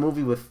puts a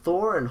movie with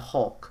Thor and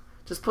Hulk.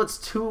 Just puts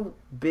two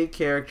big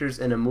characters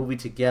in a movie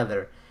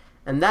together.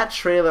 And that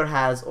trailer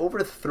has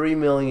over 3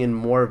 million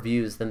more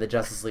views than the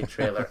Justice League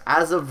trailer,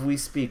 as of we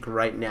speak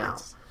right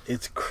now.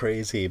 It's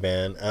crazy,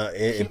 man.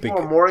 People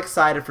are more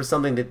excited for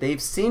something that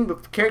they've seen,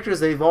 but characters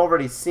they've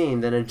already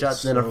seen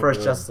it's than a so first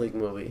good, Justice League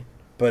movie.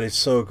 but it's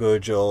so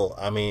good, Joel.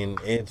 I mean,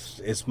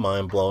 it's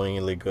mind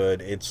blowingly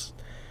good. It's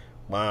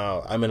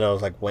wow. I mean, I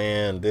was like,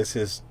 man, this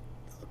is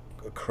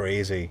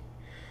crazy.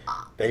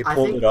 They I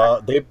pulled think it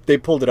off. They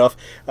pulled it off.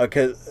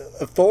 Cause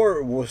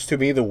Thor was to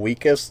me the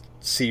weakest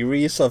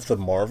series of the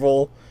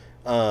Marvel,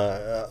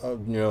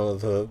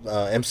 the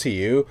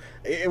MCU.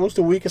 It was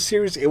the weakest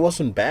series. It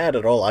wasn't bad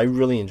at all. I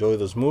really enjoyed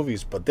those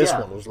movies, but this yeah,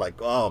 one was like,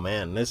 oh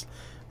man, this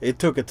it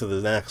took it to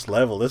the next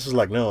level. This is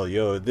like, no,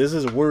 yo, this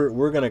is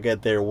we're gonna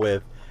get there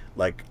with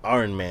like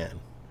Iron Man.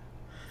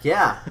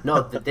 yeah,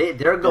 no,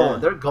 Yeah,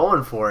 they're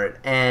going for it,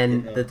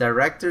 and yeah, the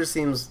director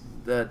seems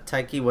the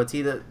Taiki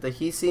Waititi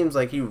he seems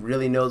like he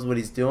really knows what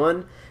he's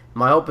doing.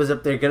 My hope is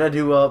if they're gonna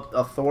do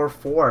a Thor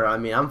 4, I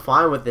mean, I'm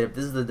fine with it if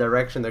this is the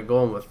direction they're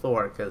going with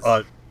Thor because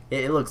uh,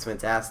 it looks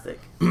fantastic.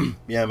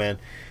 yeah, man.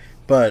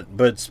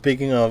 But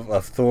speaking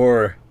of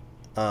Thor,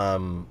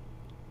 um,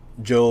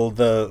 Joel,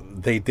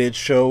 they did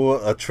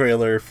show a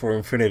trailer for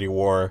Infinity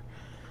War.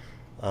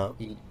 Uh,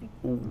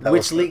 that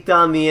Which was leaked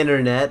on the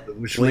internet.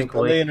 which Wink, linked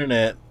on the wink.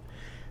 internet.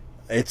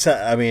 It's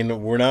I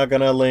mean, we're not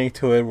gonna link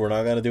to it. We're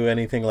not gonna do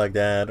anything like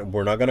that.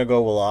 We're not gonna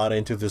go a lot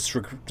into the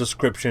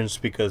descriptions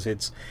because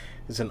it's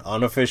an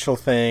unofficial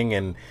thing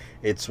and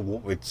it's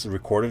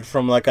recorded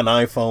from like an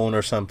iPhone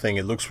or something.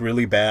 It looks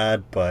really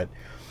bad, but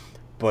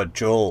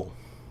Joel,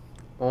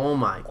 Oh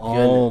my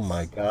oh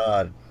my goodness.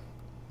 God,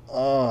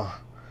 oh,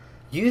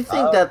 You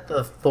think uh, that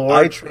the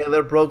Thor I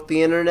trailer broke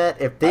the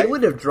internet? If they I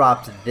would have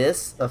dropped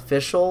this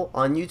official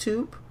on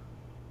YouTube,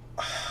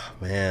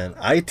 man,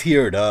 I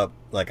teared up.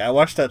 Like I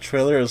watched that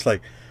trailer, it was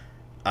like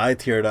I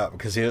teared up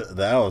because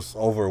that was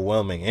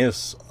overwhelming. It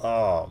was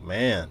oh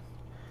man,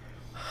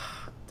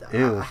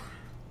 ew,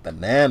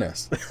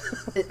 bananas.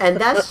 and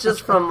that's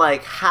just from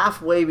like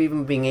halfway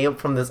even being able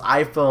from this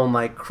iPhone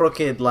like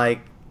crooked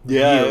like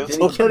Yeah, view. it's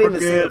You so can't even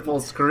see the crooked. full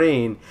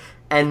screen,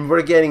 and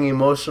we're getting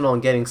emotional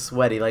and getting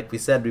sweaty like we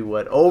said we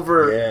would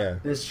over Yeah.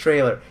 this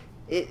trailer.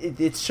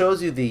 It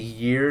shows you the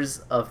years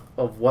of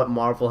what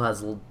Marvel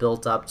has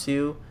built up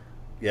to.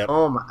 Yep.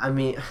 Oh my! I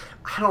mean,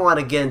 I don't want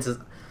to get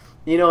into.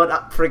 You know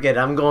what? Forget it.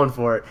 I'm going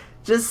for it.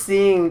 Just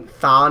seeing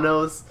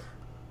Thanos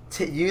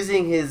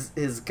using his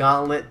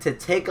gauntlet to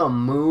take a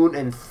moon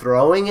and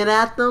throwing it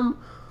at them.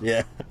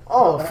 Yeah.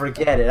 Oh,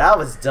 forget it. I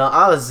was done.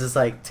 I was just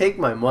like, take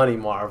my money,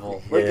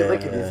 Marvel.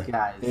 Look at these Yeah.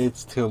 guys.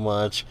 It's too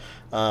much.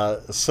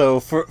 So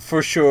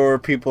for sure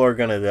people are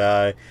gonna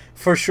die.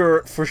 For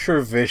sure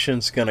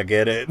Vision's gonna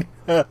get it.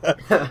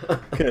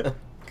 K-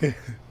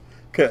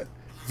 k-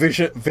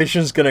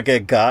 Vision's gonna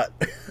get got.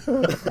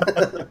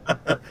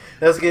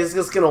 He's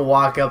just gonna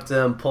walk up to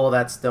him, pull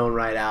that stone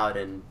right out,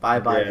 and bye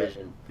bye, Yeah.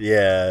 Vision.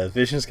 Yeah,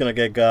 Vision's gonna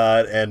get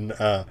got, and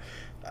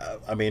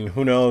I mean,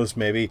 who knows?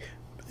 Maybe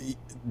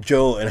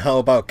Joe. And how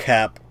about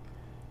Cap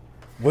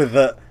with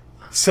the?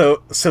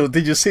 So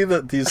did you see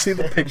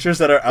the pictures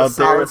that are The out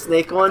there? Solid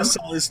Snake The one.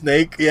 Solid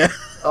Snake, yeah,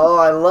 Oh,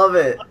 I love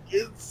it.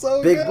 it's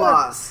so Big good.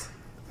 boss.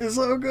 It's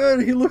so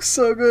good. He looks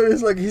so good.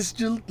 It's like he's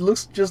just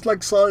looks just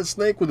like Solid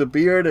Snake with a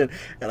beard, and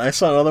I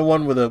saw another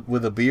one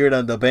with a beard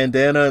and the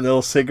bandana and the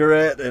little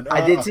cigarette. And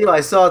I did too.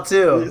 I saw it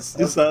too. you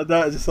saw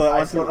that? Just saw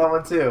I saw that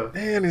one too.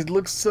 Man, he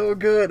looks so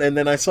good. And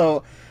then I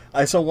saw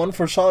one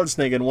for Solid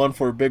Snake and one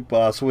for Big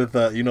Boss with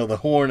the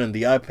horn and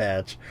the eye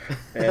patch.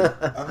 And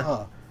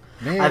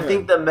man. I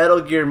think the Metal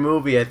Gear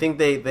movie. I think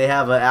they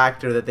have an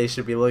actor that they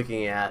should be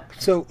looking at.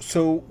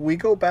 So we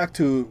go back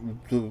to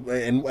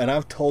and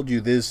I've told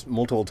you this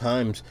multiple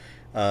times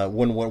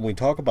when we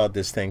talk about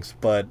these things,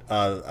 but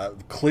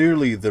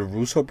clearly the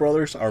Russo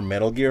brothers are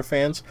Metal Gear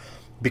fans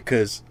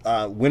because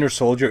Winter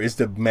Soldier is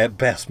the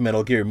best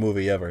Metal Gear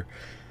movie ever.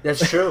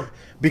 That's true.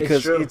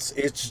 Because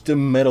it's the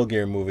Metal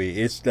Gear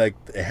movie. It's like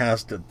it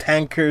has the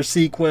tanker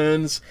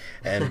sequence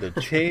and the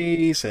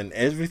chase and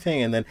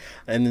everything, and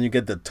then you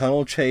get the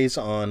tunnel chase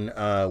on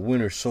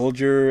Winter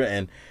Soldier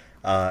and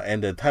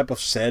the type of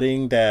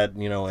setting that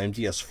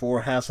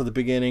MGS4 has at the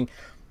beginning.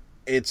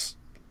 It's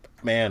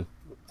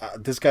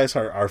these guys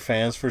are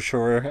fans for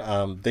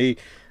sure. They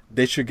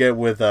should get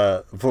with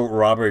Vogt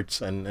Roberts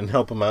and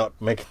help him out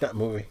making that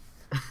movie.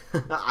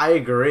 I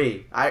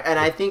agree.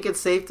 I think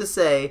it's safe to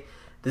say.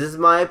 This is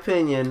my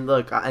opinion.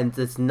 Look, and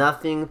it's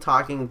nothing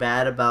talking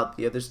bad about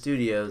the other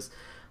studios,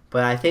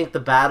 but I think the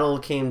battle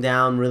came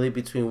down really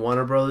between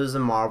Warner Brothers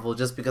and Marvel,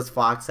 just because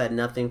Fox had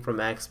nothing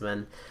from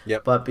X-Men.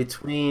 Yep. But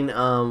between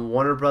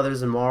Warner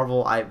Brothers and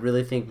Marvel, I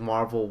really think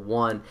Marvel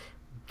won,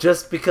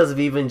 just because of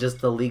even just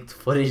the leaked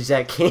footage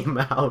that came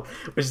out,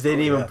 which they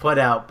didn't even put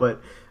out.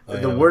 But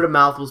the word of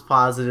mouth was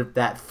positive.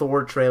 That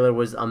Thor trailer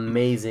was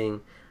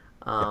amazing.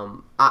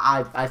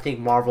 I think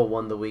Marvel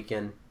won the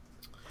weekend.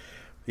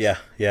 Yeah,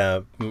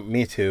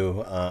 me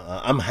too.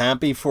 I'm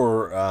happy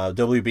for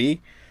WB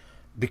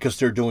because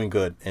they're doing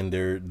good and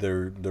they're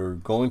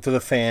going to the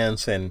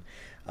fans and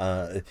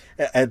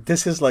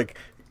this is like,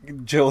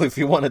 Joe, if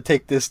you want to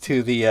take this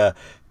to the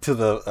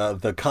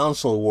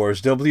console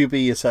wars,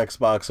 WB is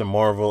Xbox and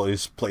Marvel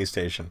is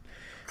PlayStation.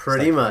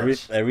 Pretty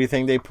much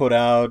everything they put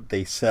out,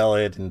 they sell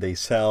it and they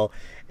sell,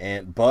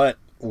 but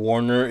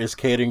Warner is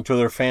catering to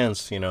their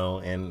fans,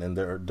 and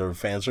their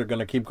fans are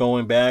gonna keep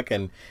going back,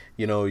 and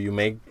you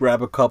may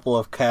grab a couple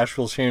of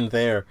casuals here and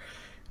there.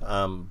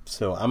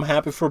 So I'm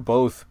happy for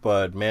both,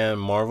 but man,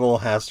 Marvel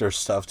has their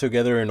stuff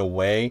together in a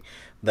way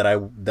that I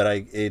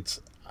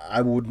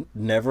would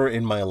never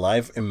in my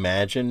life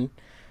imagine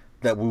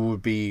that we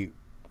would be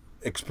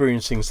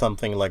experiencing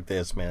something like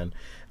this, man.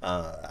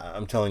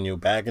 I'm telling you,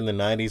 back in the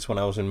 90s when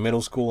I was in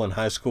middle school and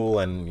high school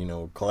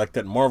and,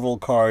 collected Marvel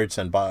cards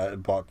and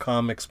bought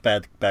comics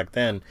back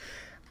then,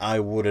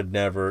 I would have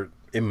never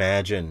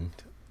imagined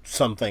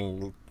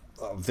something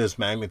of this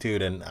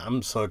magnitude, and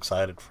I'm so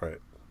excited for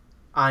it.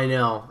 I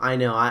know.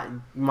 I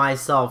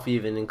myself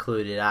even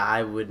included.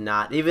 I would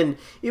not even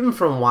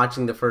from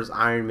watching the first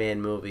Iron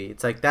Man movie.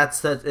 It's like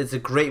it's a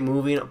great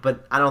movie,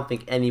 but I don't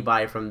think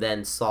anybody from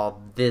then saw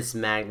this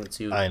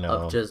magnitude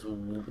of just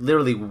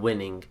literally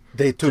winning.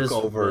 They took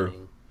over.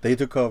 Winning. They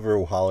took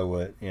over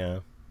Hollywood.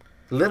 Yeah.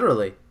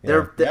 Literally,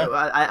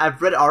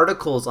 I've read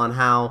articles on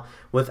how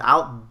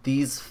without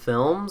these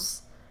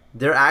films,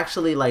 they're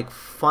actually like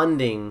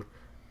funding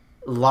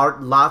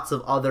lots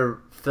of other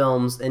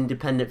films,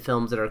 independent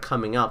films that are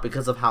coming out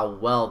because of how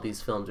well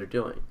these films are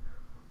doing.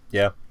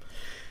 Yeah,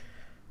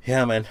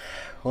 man.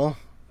 Well,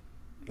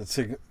 it's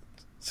a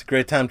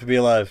great time to be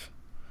alive.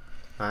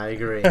 I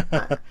agree.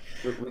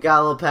 We got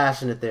a little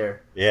passionate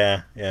there.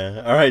 Yeah.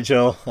 All right,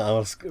 Joel.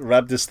 Let's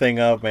wrap this thing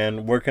up,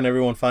 man. Where can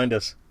everyone find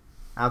us?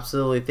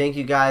 Absolutely. Thank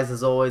you guys,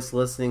 as always,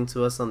 listening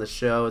to us on the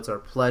show. It's our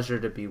pleasure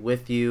to be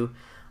with you,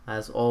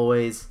 as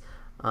always.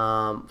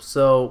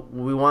 So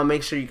we want to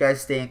make sure you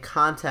guys stay in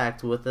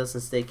contact with us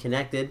and stay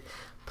connected.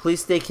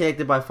 Please stay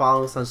connected by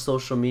following us on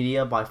social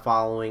media by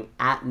following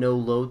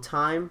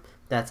 @NoLoadTime.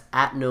 That's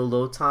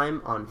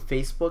 @NoLoadTime on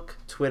Facebook,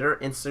 Twitter,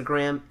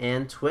 Instagram,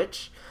 and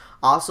Twitch.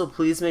 Also,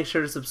 please make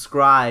sure to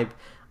subscribe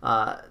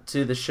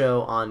to the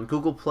show on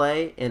Google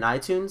Play and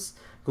iTunes.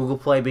 Google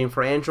Play being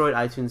for Android,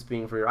 iTunes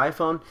being for your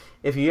iPhone.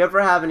 If you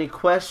ever have any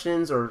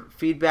questions or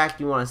feedback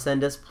you want to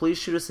send us, please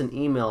shoot us an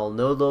email,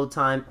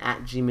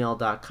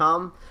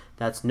 noloadtime@gmail.com.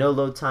 That's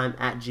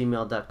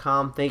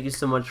noloadtime@gmail.com. Thank you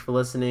so much for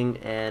listening,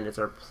 and it's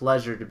our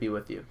pleasure to be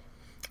with you.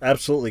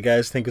 Absolutely,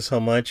 guys. Thank you so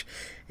much.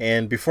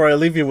 And before I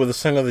leave you with the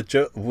song of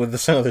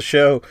the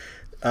show,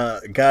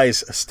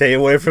 guys, stay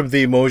away from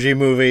the Emoji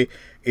Movie.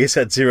 It's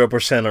at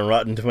 0% on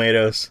Rotten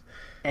Tomatoes.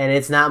 And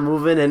it's not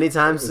moving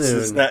anytime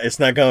soon. It's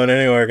not going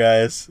anywhere,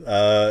 guys.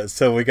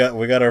 So we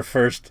got our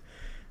first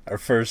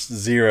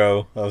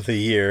 0 of the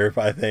year,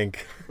 I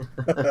think.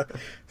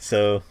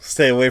 So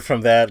stay away from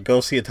that.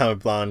 Go see Atomic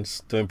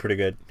Blonde's doing pretty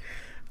good.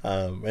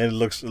 And it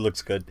looks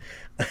good.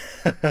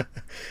 That's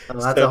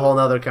a whole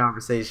nother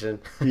conversation.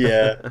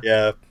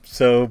 yeah.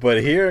 So,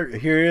 but here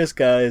is,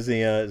 guys,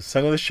 the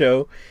song of the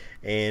show.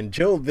 And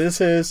Joe,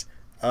 this is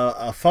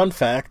a fun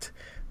fact.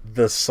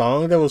 The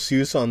song that was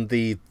used on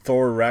the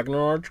Thor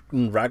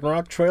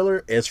Ragnarok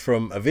trailer is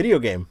from a video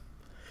game.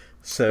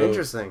 So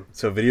interesting.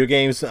 So video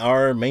games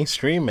are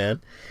mainstream,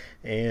 man.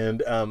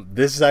 And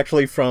this is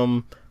actually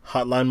from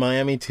Hotline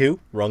Miami 2,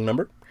 wrong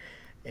number.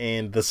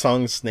 And the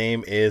song's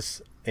name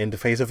is In the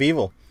Face of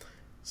Evil.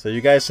 So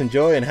you guys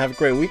enjoy and have a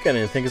great weekend,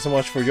 and thank you so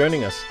much for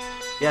joining us.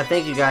 Yeah,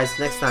 thank you guys.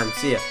 Next time.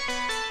 See ya.